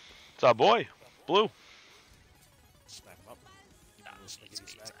 What's up, boy? Blue. Smack him up. Give him a little snickety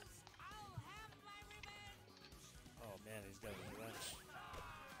snack. Oh man, he's got a wrench.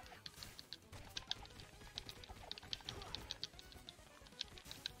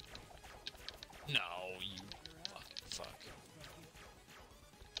 no, you fucking fuck.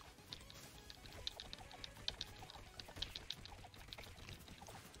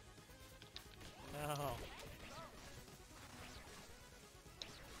 No.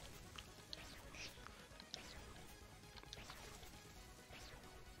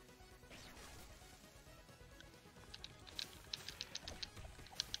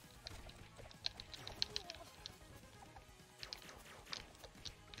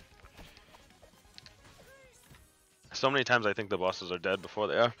 So many times I think the bosses are dead before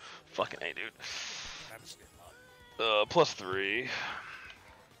they are. Fucking A, dude. I'm just getting up. +3.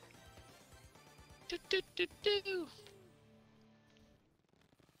 Do, do, do, do.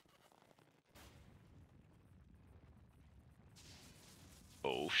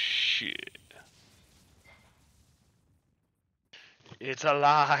 Oh shit. It's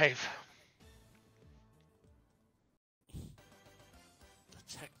alive. The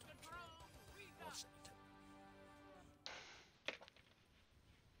tech what's that?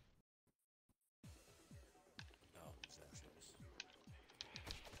 No, it's that serious.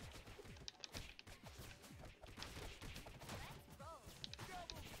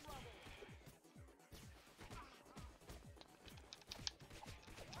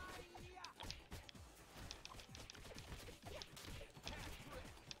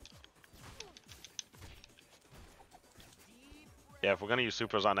 Yeah, if we're gonna use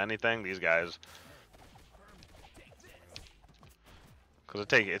supers on anything, these guys. Cause it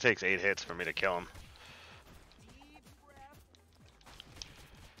takes 8 hits for me to kill him.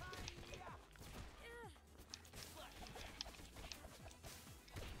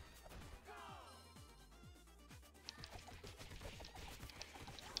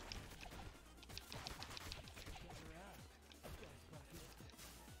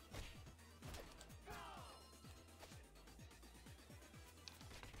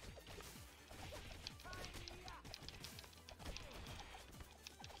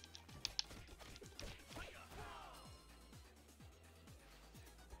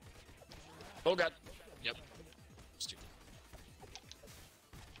 Oh god. Yep. Stupid.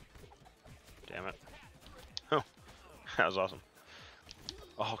 Damn it. Oh, that was awesome.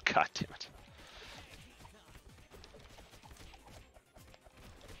 Oh god damn it.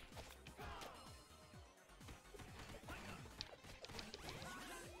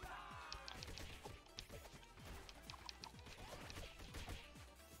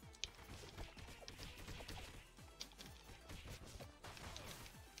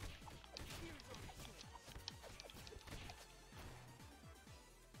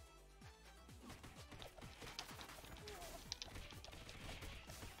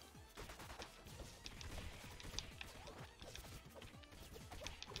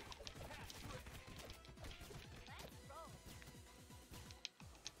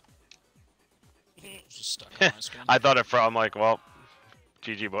 Just stuck on my screen. I thought it from, I'm like, well,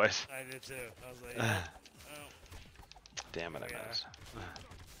 GG boys. I did too. I was like, yeah. Oh. Damn it, I Yeah. missed.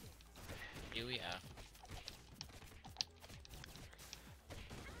 Here we are.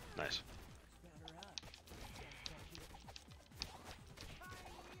 Nice.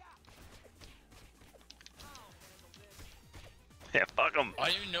 Yeah, fuck him. I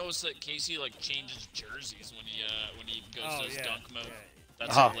even noticed that Casey like changes jerseys when he goes Oh, to his yeah. dunk mode. Yeah.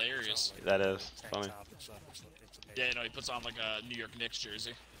 That's Oh. hilarious. That is Tank funny. top and stuff. It's amazing. Yeah, no, he puts on like a New York Knicks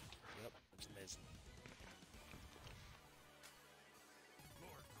jersey. Yep, it's amazing.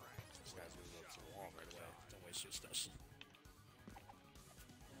 These guys move up to the wall right away. Don't waste your stuff.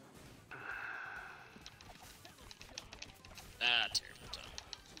 Ah, terrible time.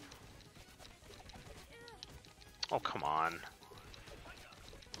 Oh, come on.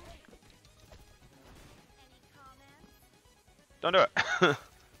 Don't do it.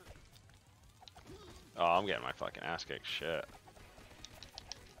 Oh, I'm getting my fucking ass kicked. Shit.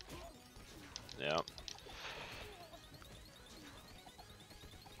 Yep.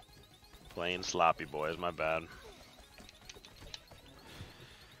 Playing sloppy, boys. My bad.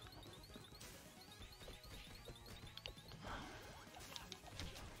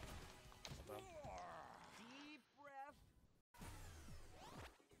 Deep breath.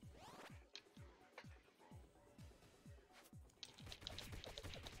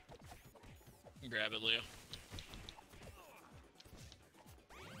 Grab it, Leo.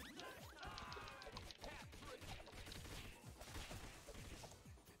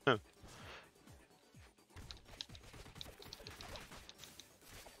 Huh.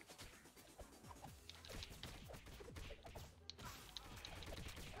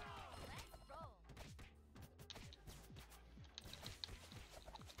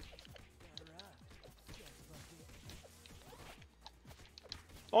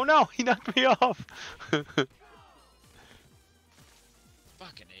 Oh no, he knocked me off. Fucking A,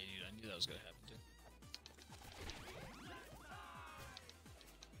 dude. I knew that was gonna happen, too.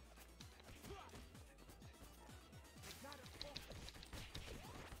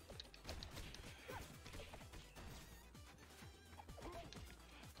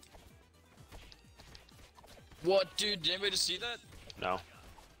 What, dude? Did anybody see that? No.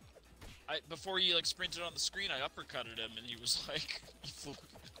 Before he like sprinted on the screen, I uppercutted him, and he was like, he flew.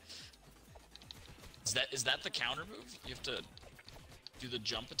 Is that the counter move? You have to do the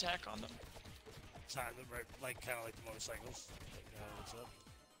jump attack on them? It's not right, like kind of like the motorcycles. What's up?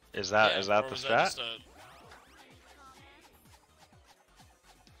 Is that Yeah, the or was strat? that just a...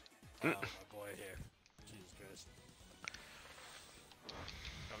 Oh, my boy here. Jesus Christ.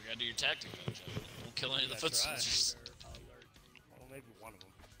 Oh, we gotta do your tactic though, Joe. Don't kill any of the foot That's right. soldiers. Well, maybe one of them.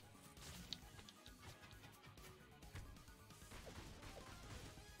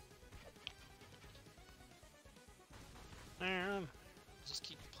 Just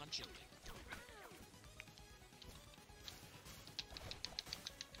keep punching me.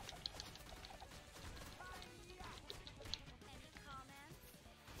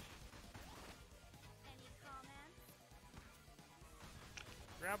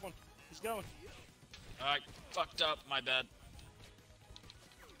 Grab one. He's going. I fucked up. My bad.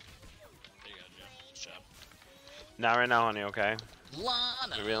 There you go, Joe. Nice job. Not right now, honey. Okay.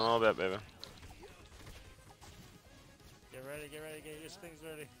 Lana. Maybe in a little bit, baby. Get ready, get your things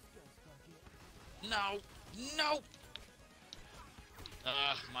ready. No. No.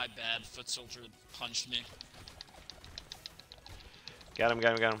 My bad. Foot soldier punched me. Got him.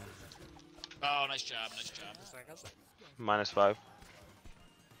 Oh, nice job. Nice job. -5.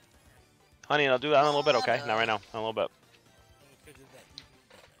 Honey, I'll do that in a little bit, okay? Not right now. In a little bit.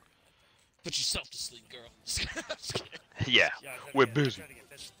 Put yourself to sleep, girl. Just kidding. Yeah, we're busy. Trying to get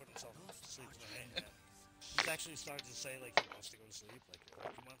Fish to put himself to sleep tonight. Yeah. He's actually starting to say like he wants to go to sleep. Like, oh,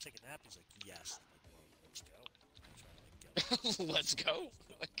 you want to take a nap? He's like, yes. I'm like, well, let's go. I'm trying to like, get him. Let's go.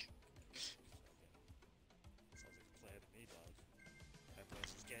 Like, Sounds like a plan to me, dog. Everyone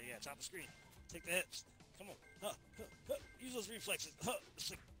says, yeah, top of screen. Take the hits. Come on. Use those reflexes.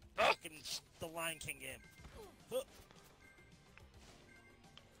 It's like fucking the Lion King game.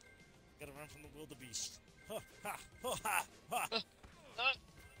 Gotta run from the wildebeest.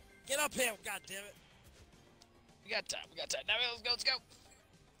 Get up here, god damn it. we got time. Now let's go.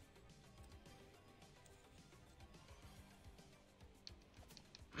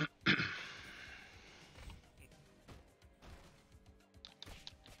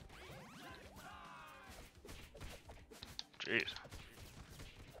 Jeez.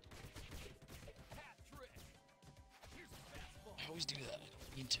 I always do that. I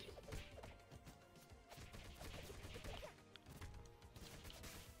don't mean to.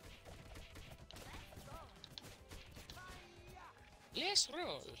 Let's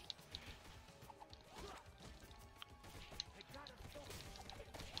roll.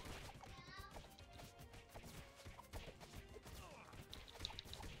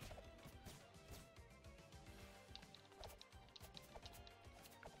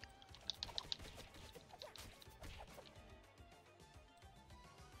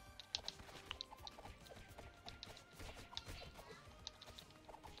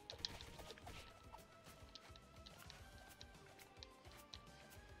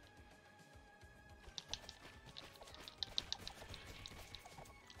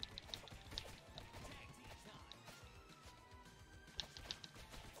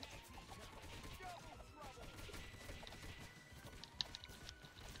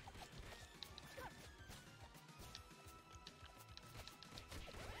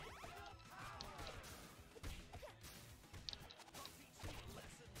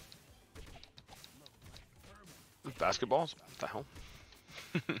 Basketballs? What the hell?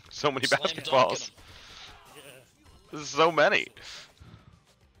 So many Slam dunking basketballs. 'em. Yeah. There's so many.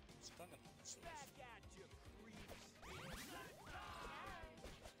 It's fucking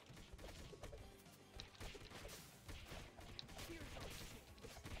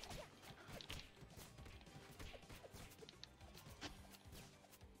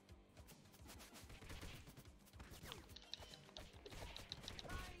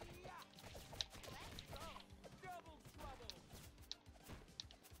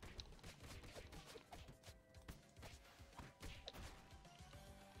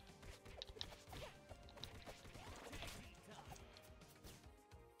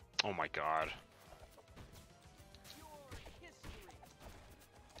Oh my god.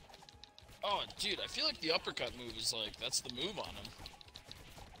 Oh, dude, I feel like the uppercut move is like, that's the move on him.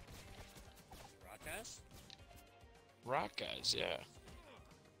 rock ass. Rock guys, yeah.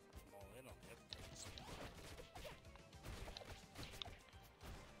 I'm all in on the upgrades.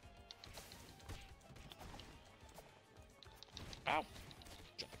 Ow.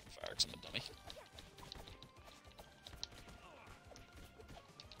 Jumping fire 'cause I'm a dummy.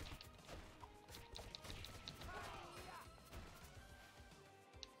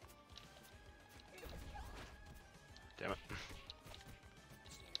 Damn it.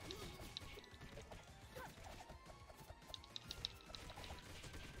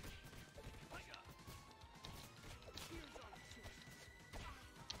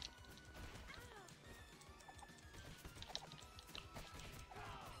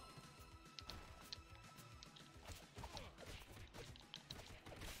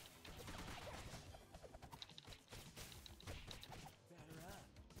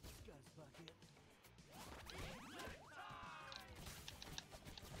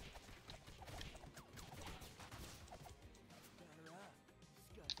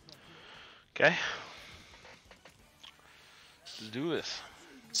 Okay. Let's do this.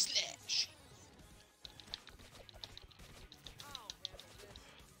 Slash.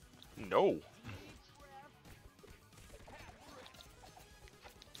 No.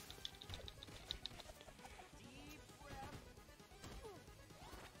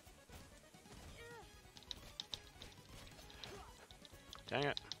 Dang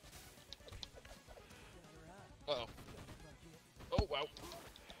it. Uh-oh. Oh, wow.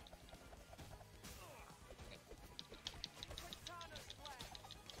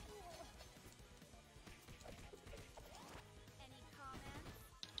 Any comments? Any comments?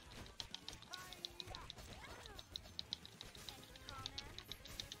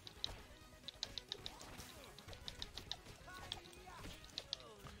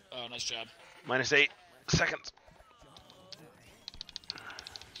 Oh, nice job. -8 seconds.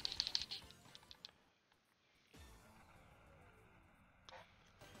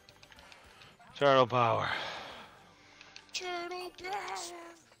 Turtle power. Turtle power. I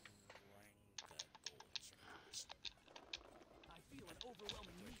feel an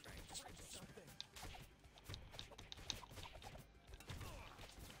overwhelming need to try something.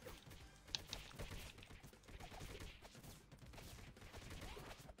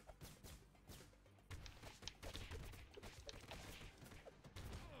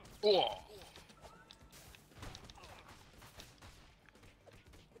 Oh.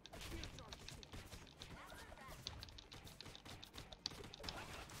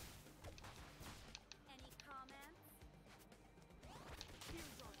 Any comments?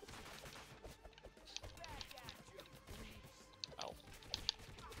 Ow.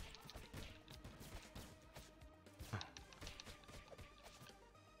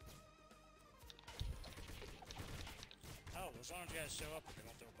 Oh, those orange guys show up and they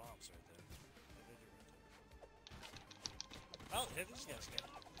don't throw bombs right there. What did they do right there? Oh, here these guys go.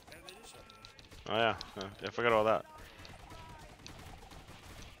 There they do show up. Oh yeah. I forgot all that.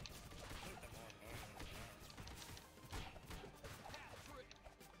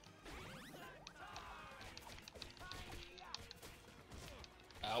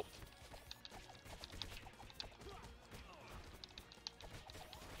 Ow.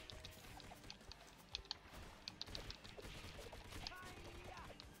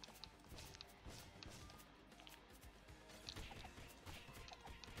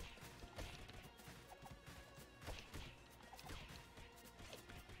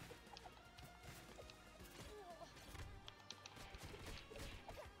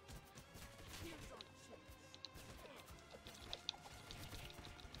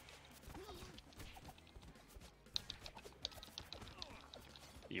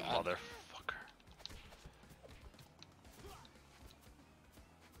 You God. motherfucker.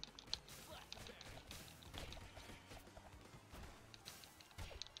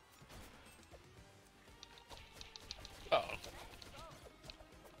 Uh-oh.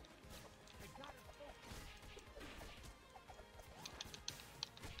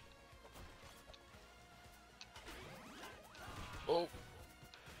 Oh.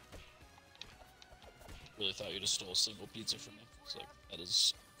 Really thought you'd have stole a single pizza from me. It's like, that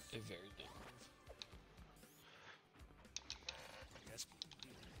is a very big move. Yes.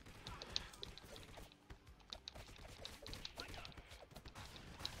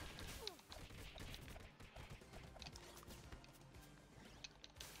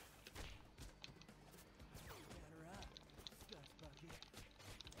 Batter up, Stuff Bucket.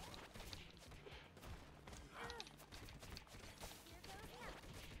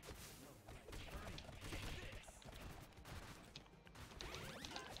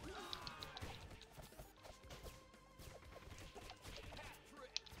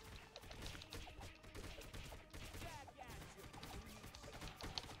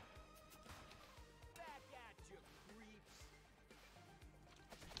 Back at you, creeps.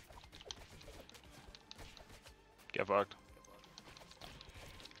 Get fucked.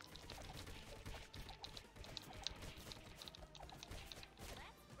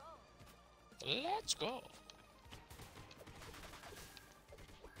 Let's go.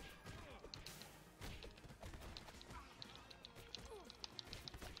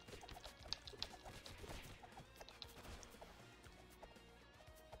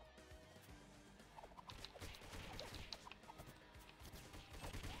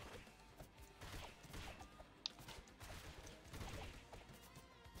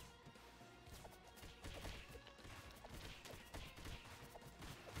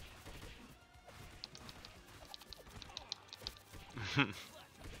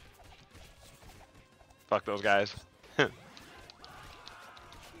 Fuck those guys.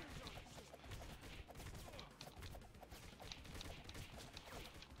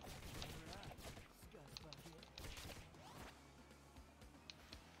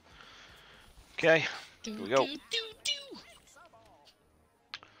 Okay, here we go.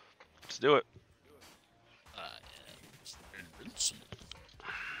 Let's do it. Invincible.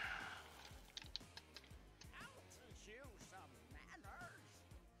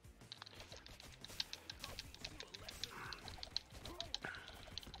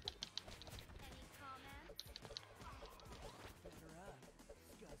 Any comments? Any comments?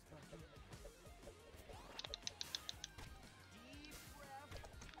 Any comments?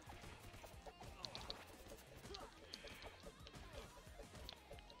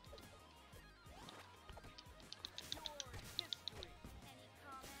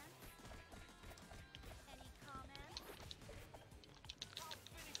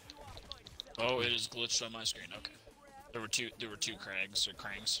 Oh, it is glitched on my screen. Okay. There were two Crags or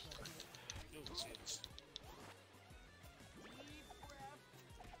Crangs. Breaking news.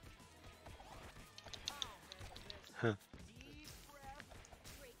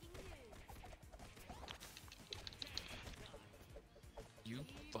 You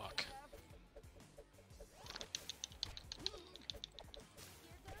fuck. Here goes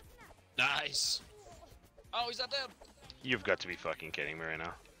nothing. Nice. Oh, he's not dead. You've got to be fucking kidding me right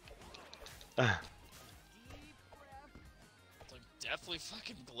now. It's like definitely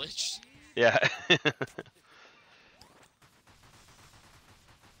fucking glitched. Yeah.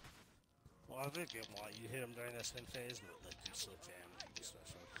 Well, I think you hit him during that spin phase, but like you still jam. You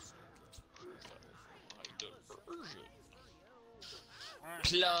special.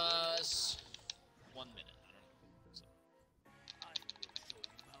 Plus 1 minute. I don't know. So.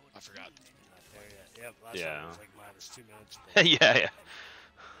 I forgot. Not there yet. Yep, last Yeah. time it was like minus 2 minutes. Yeah, yeah.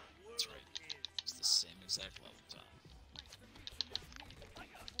 That's right. It's the same exact level time.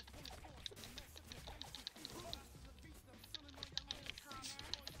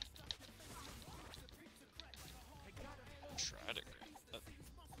 Try to grab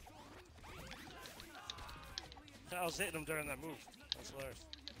that. I was hitting him during that move. That's hilarious.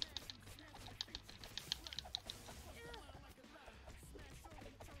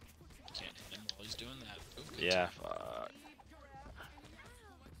 Can't hit him while he's doing that. Ooh, good Yeah, time. fuck.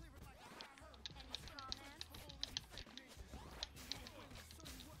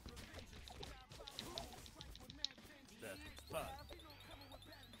 Dead. Fuck.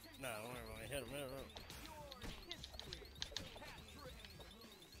 No, don't worry about it. Hit him. Hit him.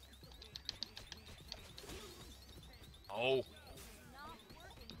 Oh.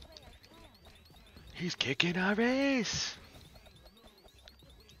 He's kicking our ass.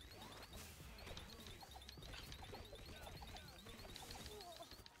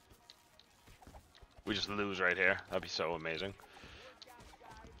 We just lose right here. That'd be so amazing.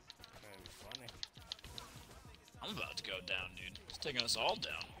 That'd be funny. I'm about to go down, dude. It's taking us all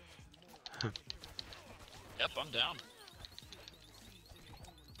down. Yep, I'm down.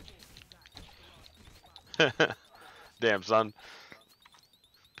 Damn, son.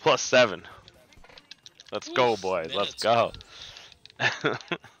 +7. Let's go, Oof, boys. Let's minutes. go.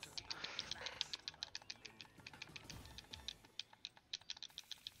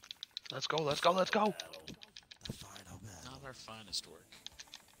 Let's go, let's go, let's go. Battle. The final battle. Not our finest work.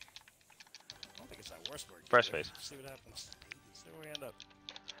 I don't think it's that worst work. First either. phase. See what happens. See where we end up.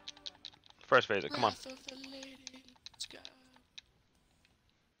 First phase it, come on. Wrath of the lady. Let's go.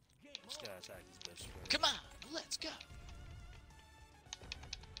 This guy attacked his bitch. Come on, let's go.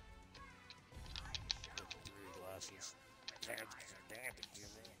 With 3 glasses. Damn, Jimmy.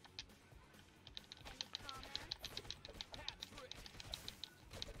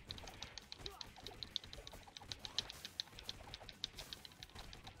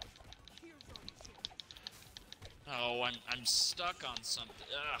 Oh, I'm stuck on something.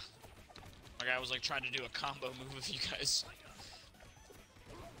 Ugh. Like I was like trying to do a combo move with you guys.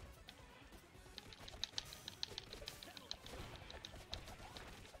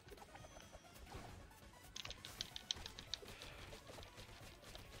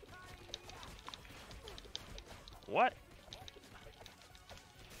 What?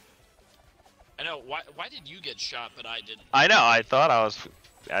 I know. Why did you get shot but I didn't? I know, I thought I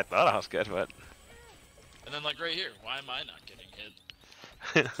was good, but And then like right here, why am I not getting hit?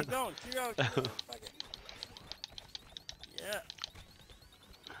 Keep going, keep going, keep going. Fuck it. Yeah.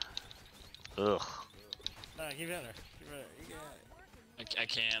 ugh. Nah, keep in there. Keep in there. You got it. I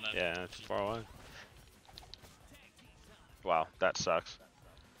can. Yeah, it's too far away. Wow, that sucks.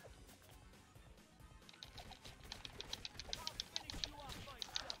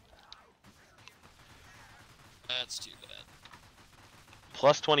 That's too bad.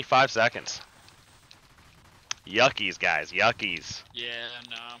 Plus 25 seconds. Yuckies, guys, yuckies. Yeah,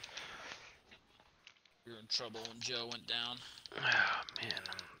 no. We were in trouble when Joe went down. Oh, man.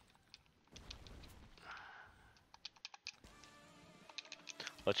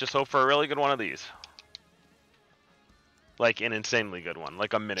 Let's just hope for a really good one of these. Like an insanely good one,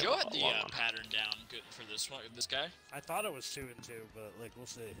 like a minute Joe had the long one. pattern down good for this one. This guy. I thought it was 2 and 2, but like we'll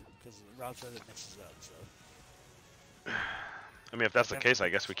see because round set it mixes up. So I mean, if that's the case, I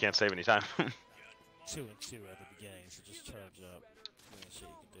guess we can't save any time. 2 and 2 at the beginning, so just charge up. Let me see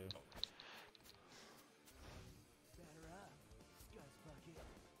what you can do.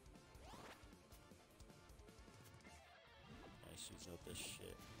 Nice, use up this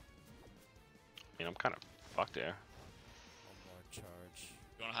shit. I mean, I'm kind of fucked here. One more charge.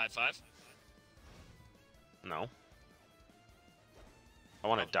 You want a high five? No. I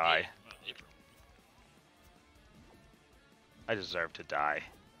want to die. April. I deserve to die.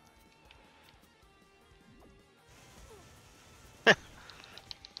 Any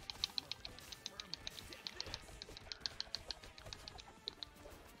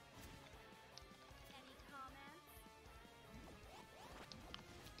comments?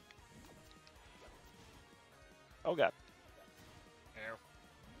 Oh god. Ow.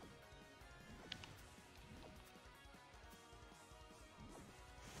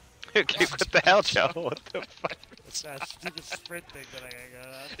 Okay, what the hell, Joe? What the fuck? It's that stupid sprint thing that I got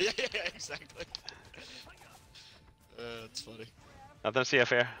on. Yeah, exactly. That's funny. Nothing to see up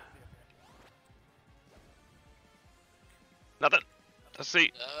here. Nothing to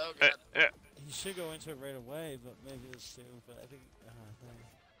see. Oh god. He should go into it right away, but maybe it's 2. But I think. No.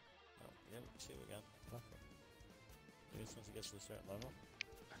 Oh, yep, 2 again. Fuck it. Maybe it's once he gets to a certain level.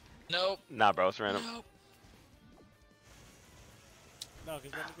 Nope. Nah, bro, it's random. Nope. No,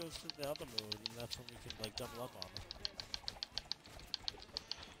 because then it goes to the other mode, and that's when we can like double up on him.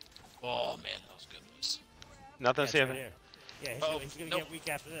 Oh man, that was good. Nothing to see Yeah, up it's right here. here. Yeah, he's gonna nope. get weak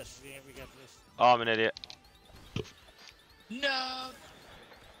after this. He's gonna get weak after this. Oh, I'm an idiot. No.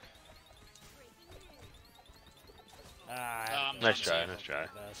 Ah, Nice Nice try, try, nice try.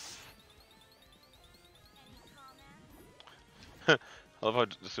 Best. Any comments? I love how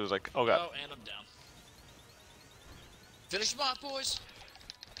this was like, oh god. Oh, and I'm down. Finish him off, boys.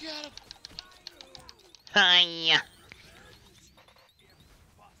 Got him. Hi.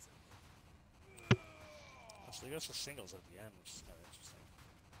 So he goes for singles at the end, which is kind of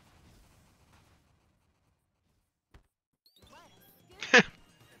interesting.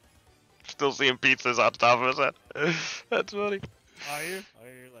 Still seeing pizzas on top of his head. That's funny. Are you? Are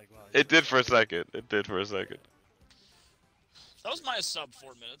you like, wow? It did for a second. It did for a second. That was minus sub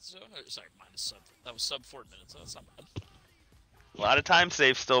 4 minutes. So, sorry, minus sub. That was sub 4 minutes. So that's not bad. A lot of time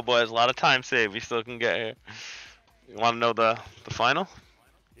save still, boys. A lot of time save. We still can get here. You want to know the final?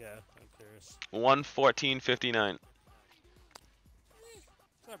 Yeah, I'm curious. 1:14:59.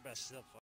 It's our best sub.